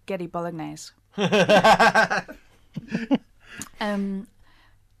spaghetti bolognese. I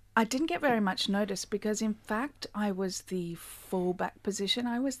didn't get very much notice because, in fact, I was the fallback position.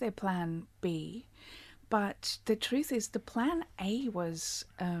 I was their plan B. But the truth is, the plan A was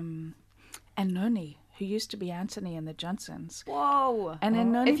Anoni, who used to be Anthony and the Johnsons. Whoa. And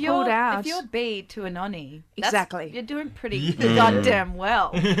Anoni pulled out. If you're B to Anoni, exactly. You're doing pretty goddamn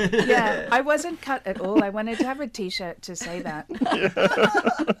well. Yeah, I wasn't cut at all. I wanted to have a T-shirt to say that.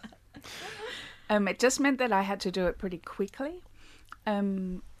 It just meant that I had to do it pretty quickly.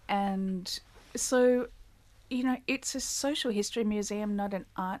 And so, you know, it's a social history museum, not an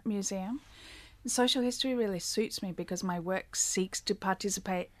art museum. Social history really suits me because my work seeks to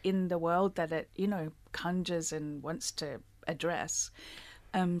participate in the world that it, you know, conjures and wants to address.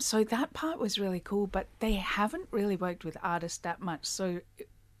 So that part was really cool, but they haven't really worked with artists that much. So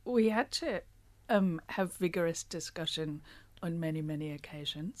we had to have vigorous discussion on many, many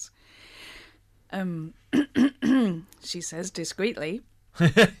occasions. She says discreetly.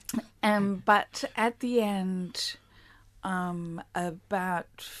 But at the end, about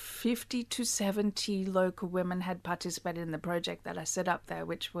 50 to 70 local women had participated in the project that I set up there,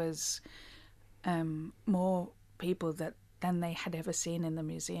 which was more people than they had ever seen in the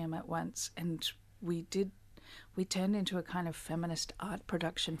museum at once. And we turned into a kind of feminist art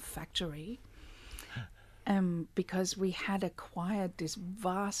production factory. Because we had acquired this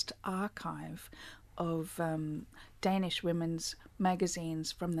vast archive of Danish women's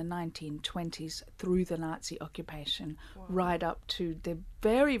magazines from the 1920s through the Nazi occupation, right up to the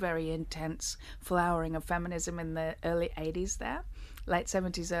very, very intense flowering of feminism in the early 80s there, late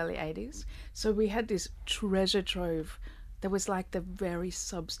 70s, early 80s. So we had this treasure trove that was like the very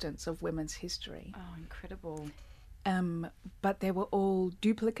substance of women's history. Oh, incredible. But they were all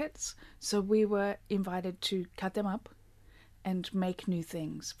duplicates, so we were invited to cut them up and make new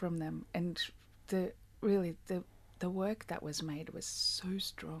things from them. And the work that was made was so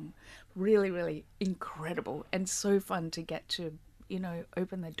strong, really, really incredible, and so fun to get to, you know,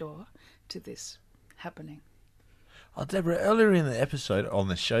 open the door to this happening. Oh, Deborah, earlier in the episode on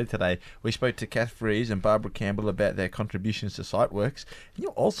the show today, we spoke to Kath Fries and Barbara Campbell about their contributions to Siteworks.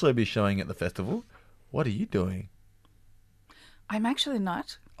 You'll also be showing at the festival. What are you doing? I'm actually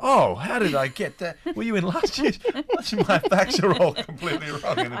not. Oh, how did I get that? Were you in last year's? My facts are all completely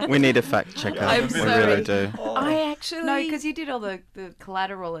wrong. We need a fact checker. I'm We sorry. really do. I actually... No, because you did all the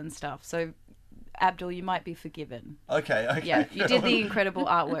collateral and stuff. So Abdul, you might be forgiven. Okay. Yeah, you did the incredible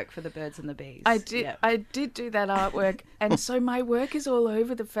artwork for the birds and the bees. I did. Yeah. I did do that artwork, and so my work is all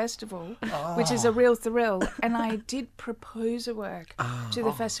over the festival, which is a real thrill. And I did propose a work to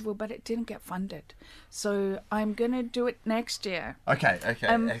the festival, but it didn't get funded. So I'm gonna do it next year. Okay.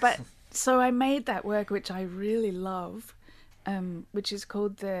 But so I made that work, which I really love, which is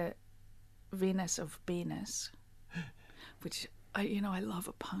called the Venus of Venus, which I love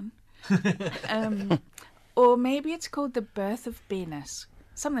a pun. Or maybe it's called the Birth of Venus,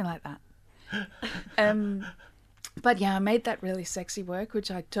 something like that. But yeah, I made that really sexy work,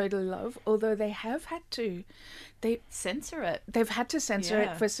 which I totally love. Although they have had to, censor it. They've had to censor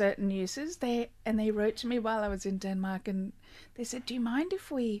Yeah. it for certain uses. They wrote to me while I was in Denmark, and they said, "Do you mind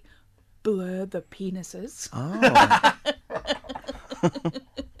if we blur the penises?" Oh.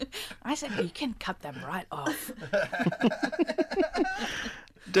 I said, "You can cut them right off."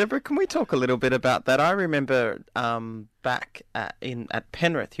 Deborah, can we talk a little bit about that? I remember back at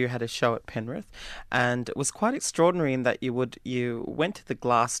Penrith, you had a show at Penrith, and it was quite extraordinary in that you went to the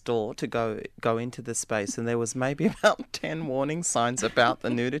glass door to go into the space, and there was maybe about 10 warning signs about the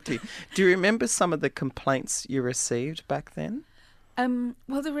nudity. Do you remember some of the complaints you received back then?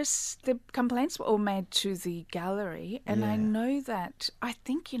 Well, the complaints were all made to the gallery, and I know that I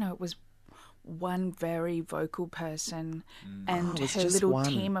think it was one very vocal person and it was her just little one.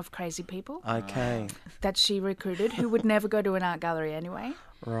 team of crazy people Okay. that she recruited who would never go to an art gallery anyway.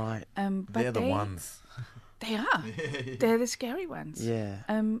 Right. But They're the ones. They are. They're the scary ones. Yeah.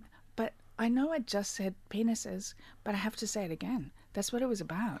 But I know I just said penises, but I have to say it again. That's what it was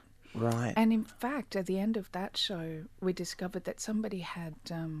about. Right. And in fact, at the end of that show, we discovered that somebody had,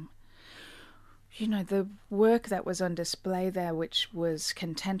 the work that was on display there, which was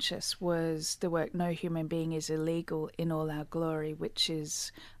contentious, was the work No Human Being is Illegal in All Our Glory, which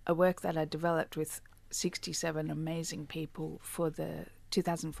is a work that I developed with 67 amazing people for the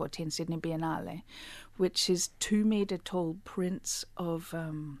 2014 Sydney Biennale, which is 2-meter tall prints of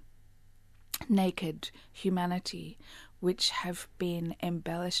naked humanity, which have been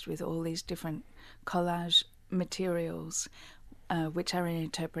embellished with all these different collage materials, which are an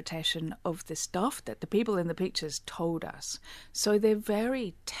interpretation of the stuff that the people in the pictures told us. So they're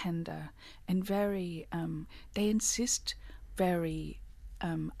very tender and very, they insist very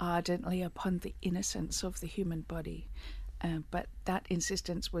ardently upon the innocence of the human body. But that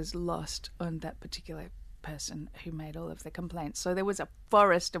insistence was lost on that particular person who made all of the complaints. So there was a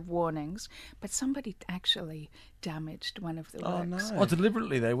forest of warnings, but somebody actually damaged one of the works. Oh,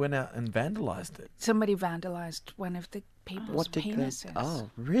 deliberately they went out and vandalised it. Somebody vandalised one of the people's What did penises.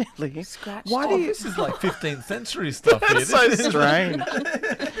 Oh, really? Scratched. Why do you? This is like 15th century stuff here. That's so strange.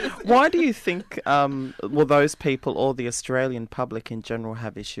 Why do you think those people or the Australian public in general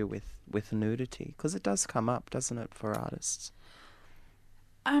have issue with nudity? Because it does come up, doesn't it, for artists?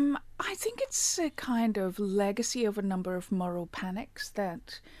 I think it's a kind of legacy of a number of moral panics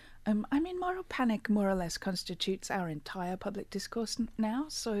that, moral panic more or less constitutes our entire public discourse now.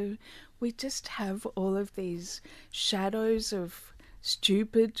 So we just have all of these shadows of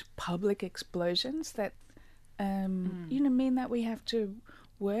stupid public explosions that, mean that we have to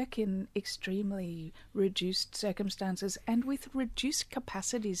work in extremely reduced circumstances and with reduced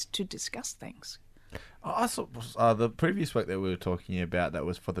capacities to discuss things. I saw the previous work that we were talking about that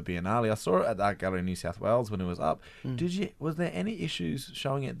was for the Biennale. I saw it at the Art Gallery in New South Wales when it was up. Was there any issues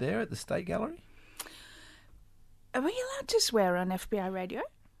showing it there at the State Gallery? Are we allowed to swear on FBI radio?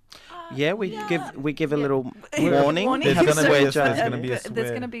 Yeah, we give a little warning. There's Have a gonna swear be jar. there's gonna be a swear. There's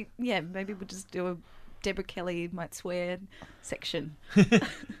going to be, maybe we'll just do a Deborah Kelly might swear section.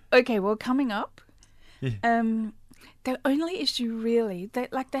 Okay, well, coming up, the only issue really, they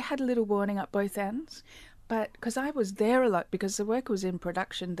had a little warning at both ends, but because I was there a lot, because the work was in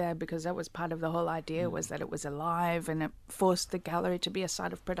production there, because that was part of the whole idea, was that it was alive and it forced the gallery to be a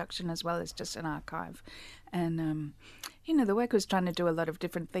site of production as well as just an archive. And, the work was trying to do a lot of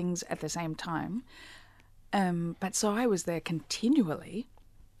different things at the same time. But so I was there continually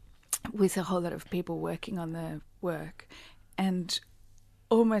with a whole lot of people working on the work. And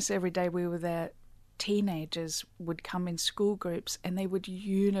almost every day we were there, teenagers would come in school groups and they would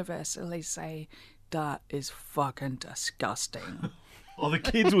universally say, "That is fucking disgusting." Or the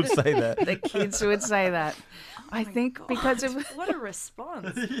kids would say that. The kids would say that. I think God, because of what a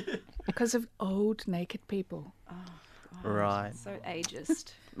response. because of old naked people. Oh, God. Right. So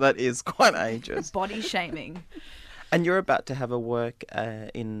ageist. That is quite ageist. Body shaming. And you're about to have a work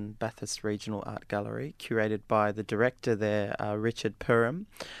in Bathurst Regional Art Gallery, curated by the director there, Richard Perham,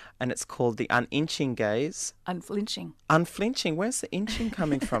 and it's called The Uninching Gaze. Unflinching. Unflinching. Where's the inching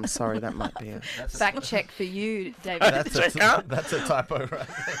coming from? Sorry, that might be a... Fact check for you, David. That's a typo,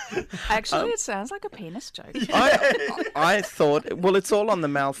 right? Actually, it sounds like a penis joke. I thought, well, it's all on the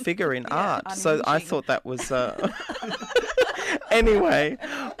male figure in art, so I thought that was... Anyway,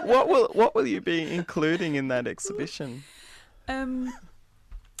 what will you be including in that exhibition?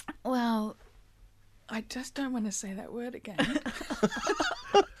 Well, I just don't want to say that word again.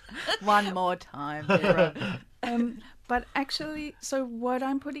 One more time, Deborah. But actually, so what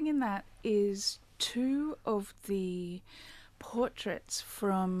I'm putting in that is 2 of the portraits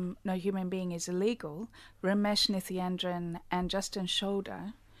from No Human Being is Illegal, Ramesh Nithyandran and Justin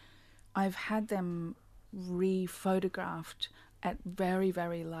Shoulder. I've had them re-photographed at very,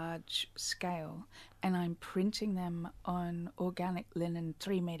 very large scale, and I'm printing them on organic linen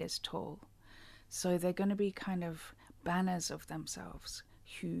 3 meters tall. So they're going to be kind of banners of themselves,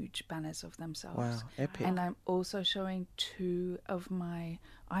 huge banners of themselves. Wow, epic. And I'm also showing 2 of my,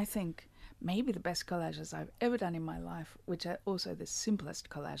 I think, maybe the best collages I've ever done in my life, which are also the simplest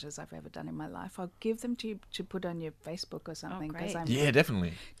collages I've ever done in my life. I'll give them to you to put on your Facebook or something, because I'm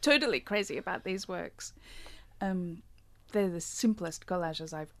definitely totally crazy about these works. They're the simplest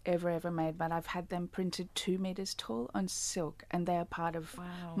collages I've ever made, but I've had them printed 2 meters tall on silk, and they are part of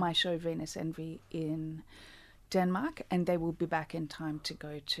my show Venus Envy in Denmark, and they will be back in time to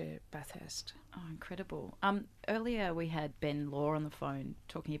go to Bathurst. Oh, incredible. Earlier we had Ben Law on the phone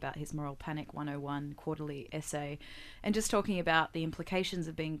talking about his Moral Panic 101 quarterly essay, and just talking about the implications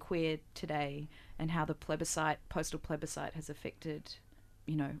of being queer today and how the postal plebiscite has affected,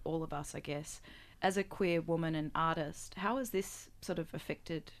 all of us, I guess. As a queer woman and artist, how has this sort of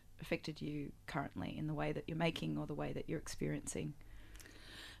affected you currently in the way that you're making or the way that you're experiencing?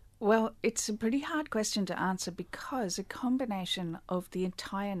 Well, it's a pretty hard question to answer, because a combination of the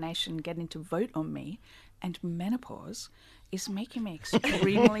entire nation getting to vote on me and menopause is making me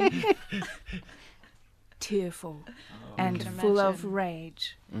extremely tearful and full of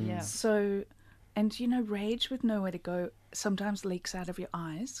rage. Yeah. So, and rage with nowhere to go sometimes leaks out of your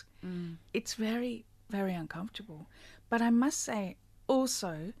eyes. It's very, very uncomfortable. But I must say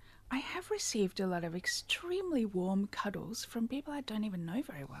also, I have received a lot of extremely warm cuddles from people I don't even know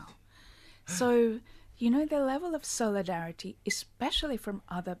very well. So, the level of solidarity, especially from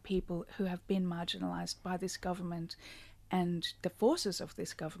other people who have been marginalised by this government and the forces of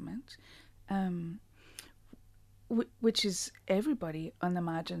this government, which is everybody on the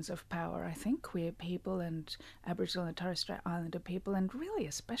margins of power, I think, queer people and Aboriginal and Torres Strait Islander people, and really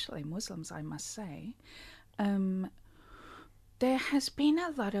especially Muslims, I must say. There has been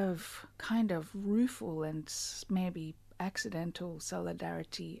a lot of kind of rueful and maybe accidental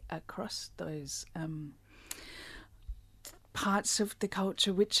solidarity across those parts of the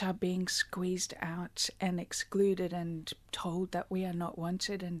culture which are being squeezed out and excluded and told that we are not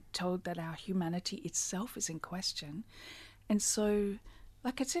wanted and told that our humanity itself is in question. And so,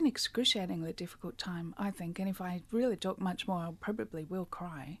 it's an excruciatingly difficult time, I think, and if I really talk much more, I probably will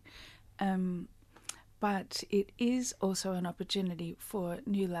cry. But it is also an opportunity for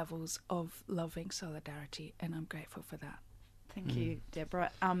new levels of loving solidarity, and I'm grateful for that. Thank you,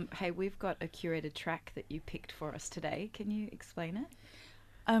 Deborah. Hey, we've got a curated track that you picked for us today. Can you explain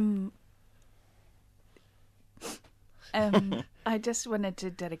it? I just wanted to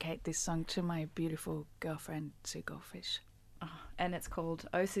dedicate this song to my beautiful girlfriend, Sue Goldfish. Oh, and it's called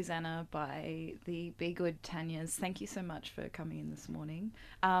Oh Susanna by the Be Good Tanyas. Thank you so much for coming in this morning.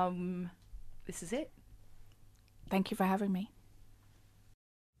 This is it. Thank you for having me.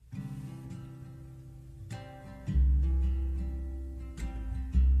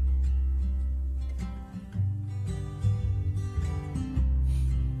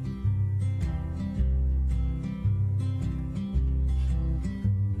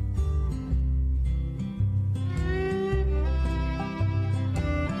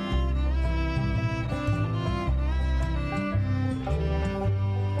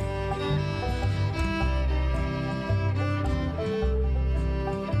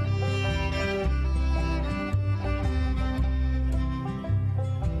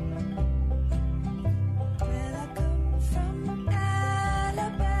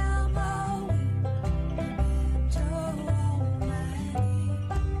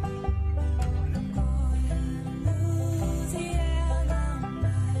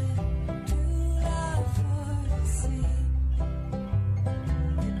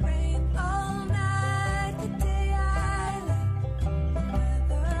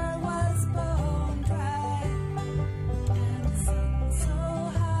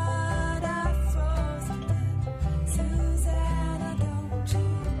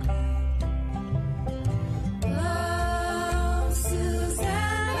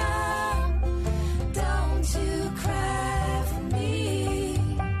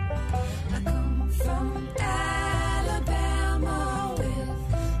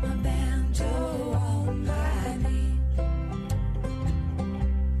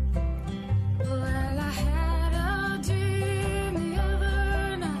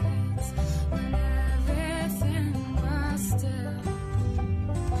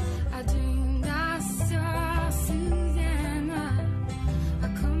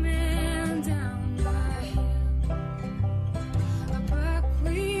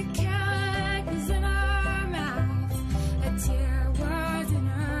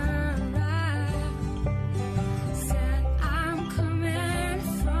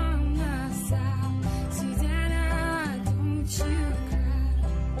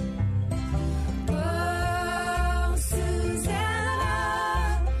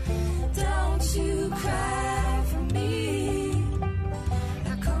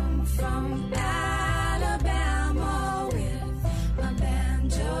 from Alabama with my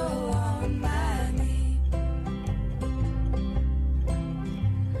banjo on my knee.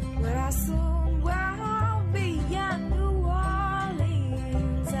 Where I soon will be in New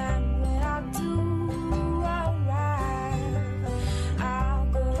Orleans, and when I do arrive, I'll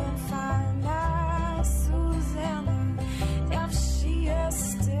go and find my Susanna if she is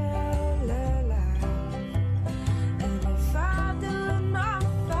still alive. And if I do not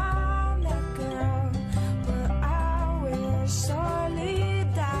find that girl, well, I will surely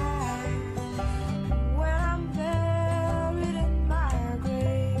die. When I'm buried in my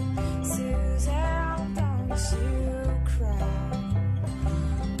grave, Suzanne, don't you cry.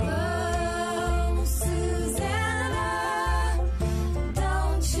 Oh, Susanna,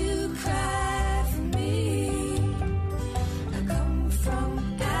 don't you cry for me. I come from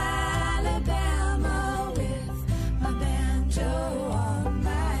Alabama with my banjo on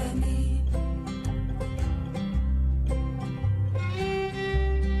my knee.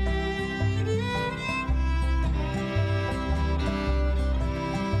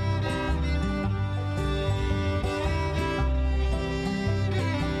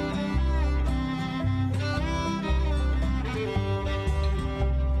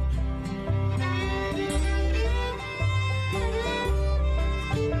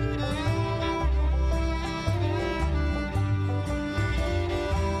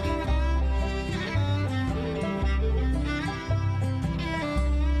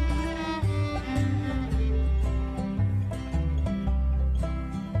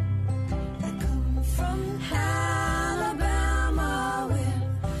 I come from Alabama with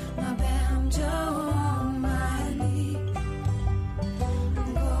my banjo on my knee.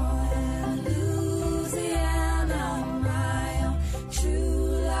 I'm going Louisiana, my own true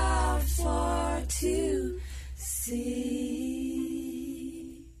love for to see.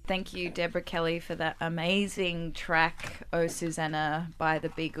 Thank you, Deborah Kelly, for that amazing track, Oh Susanna, by the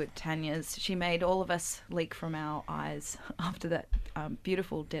Be Good Tanyas. She made all of us leak from our eyes after that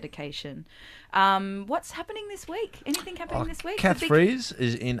beautiful dedication. What's happening this week? Anything happening this week? Kath The big- Fries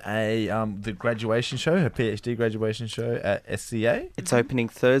is in the graduation show, her PhD graduation show at SCA. It's opening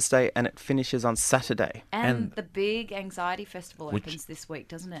Thursday and it finishes on Saturday. And the big Anxiety Festival Which- opens this week,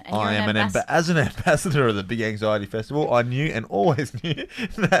 doesn't it? And I you're am as an ambassador of the Big Anxiety Festival. I knew and always knew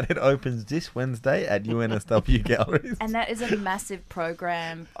that it opens this Wednesday at UNSW Galleries. And that is a massive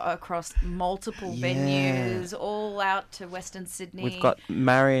program across multiple venues, all out to Western Sydney. We've got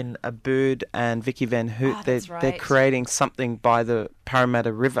Marion Abood and Vicky Van Hoot. Oh, they're that's right. creating something by the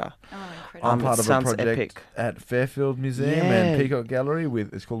Parramatta River. Oh, incredible. I'm part it of a sounds project epic. at Fairfield Museum Yeah. and Peacock Gallery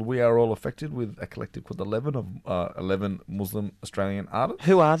it's called We Are All Affected, with a collective called 11 of 11 Muslim Australian artists.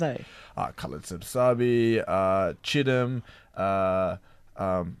 Who are they? Khalid Sabsabi, Chidam,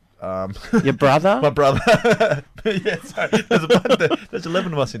 Your brother? my brother. Yeah, sorry. There's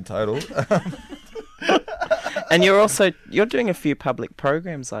 11 of us in total. And you're doing a few public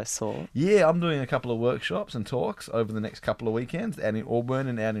programs, I saw. Yeah, I'm doing a couple of workshops and talks over the next couple of weekends out in Auburn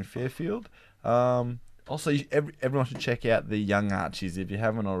and out in Fairfield. Also, everyone should check out the Young Archies if you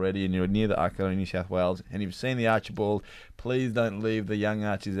haven't already and you're near the Arcade in New South Wales. And if you've seen the Archibald, please don't leave the Young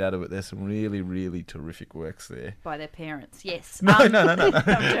Archies out of it. There's some really, really terrific works there. By their parents, yes. No. I'm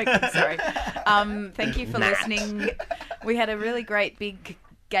joking, sorry. Thank you for listening. We had a really great big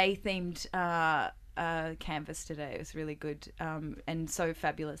gay-themed canvas today. It was really good and so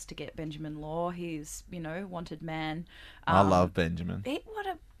fabulous to get Benjamin Law. He's, wanted man. I love Benjamin. What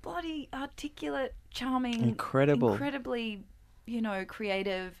a bloody articulate, charming, incredibly,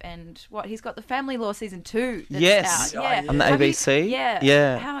 creative, and he's got the Family Law season 2 that's Yes, out. Yeah. on the ABC.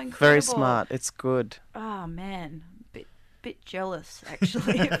 Yeah, how incredible. Very smart. It's good. Oh man, bit jealous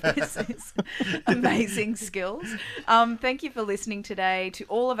actually of his amazing skills. Thank you for listening today to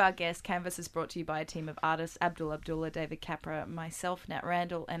all of our guests. Canvas is brought to you by a team of artists: Abdul Abdullah, David Capra, myself, Nat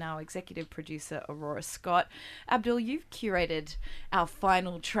Randall, and our executive producer Aurora Scott. Abdul, you've curated our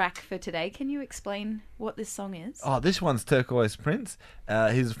final track for today. Can you explain what this song is? Oh, this one's Turquoise Prince.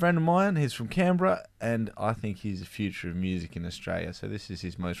 He's a friend of mine. He's from Canberra, and I think he's the future of music in Australia. So this is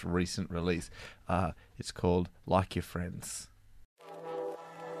his most recent release. It's called Like Your Friends.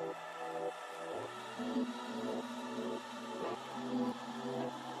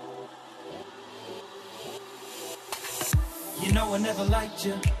 You know I never liked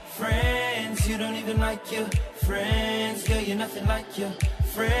your friends. You don't even like your friends. Girl, you're nothing like your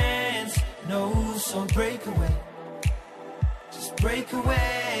friends. No, so break away. Just break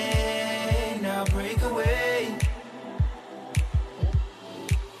away. Now break away.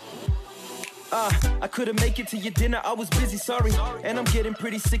 I couldn't make it to your dinner, I was busy, sorry. And I'm getting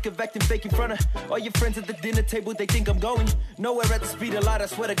pretty sick of acting fake in front of all your friends at the dinner table. They think I'm going nowhere at the speed of light. I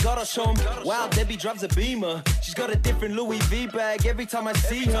swear to God, I'll show them. Wow, Debbie drives a Beamer. She's got a different Louis V bag every time I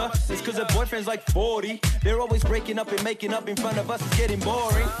see her. It's cause her boyfriend's like 40. They're always breaking up and making up in front of us. It's getting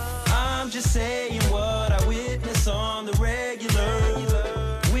boring. I'm just saying what I witness on the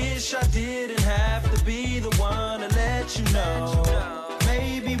regular. Wish I didn't have to be the one to let you know.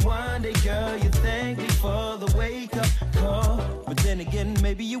 Maybe one day, girl, you thank me for the wake-up call. But then again,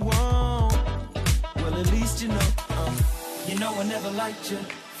 maybe you won't. Well, at least you know. You know I never liked your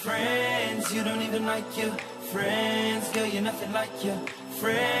friends. You don't even like your friends. Girl, you're nothing like your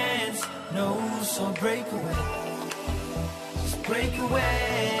friends. No, so break away. Just break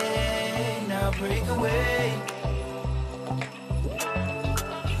away. Now break away.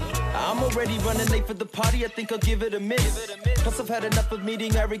 I'm already running late for the party, I think I'll give it a miss. Plus I've had enough of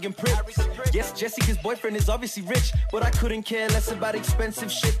meeting arrogant pricks. Yes, Jessica's boyfriend is obviously rich, but I couldn't care less about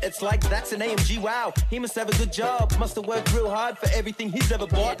expensive shit. It's like that's an AMG, wow. He must have a good job, must have worked real hard for everything he's ever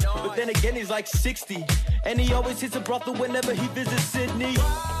bought. But then again, he's like 60, and he always hits a brothel whenever he visits Sydney.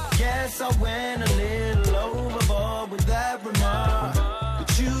 Guess I went a little overboard with that remark.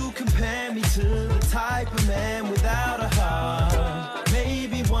 But you compare me to the type of man without a heart.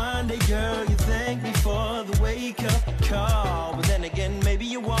 Maybe one day, girl, you thank me for the wake-up call. But then again, maybe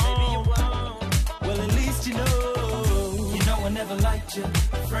you won't. Well, at least you know. You know I never liked your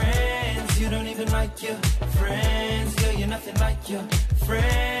friends. You don't even like your friends. Girl, you're nothing like your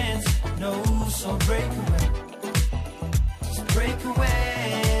friends. No, so break away. Just break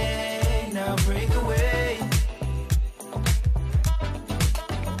away. Now break away.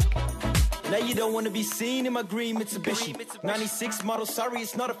 Now you don't want to be seen in my green Mitsubishi 96 model, sorry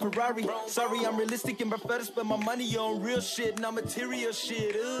it's not a Ferrari. Sorry I'm realistic and prefer to spend my money on real shit, not material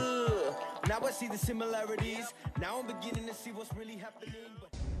shit. Ugh. Now I see the similarities. Now I'm beginning to see what's really happening.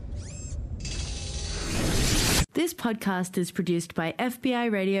 This podcast is produced by FBI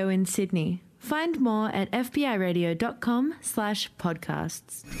Radio in Sydney. Find more at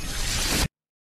fbiradio.com/podcasts.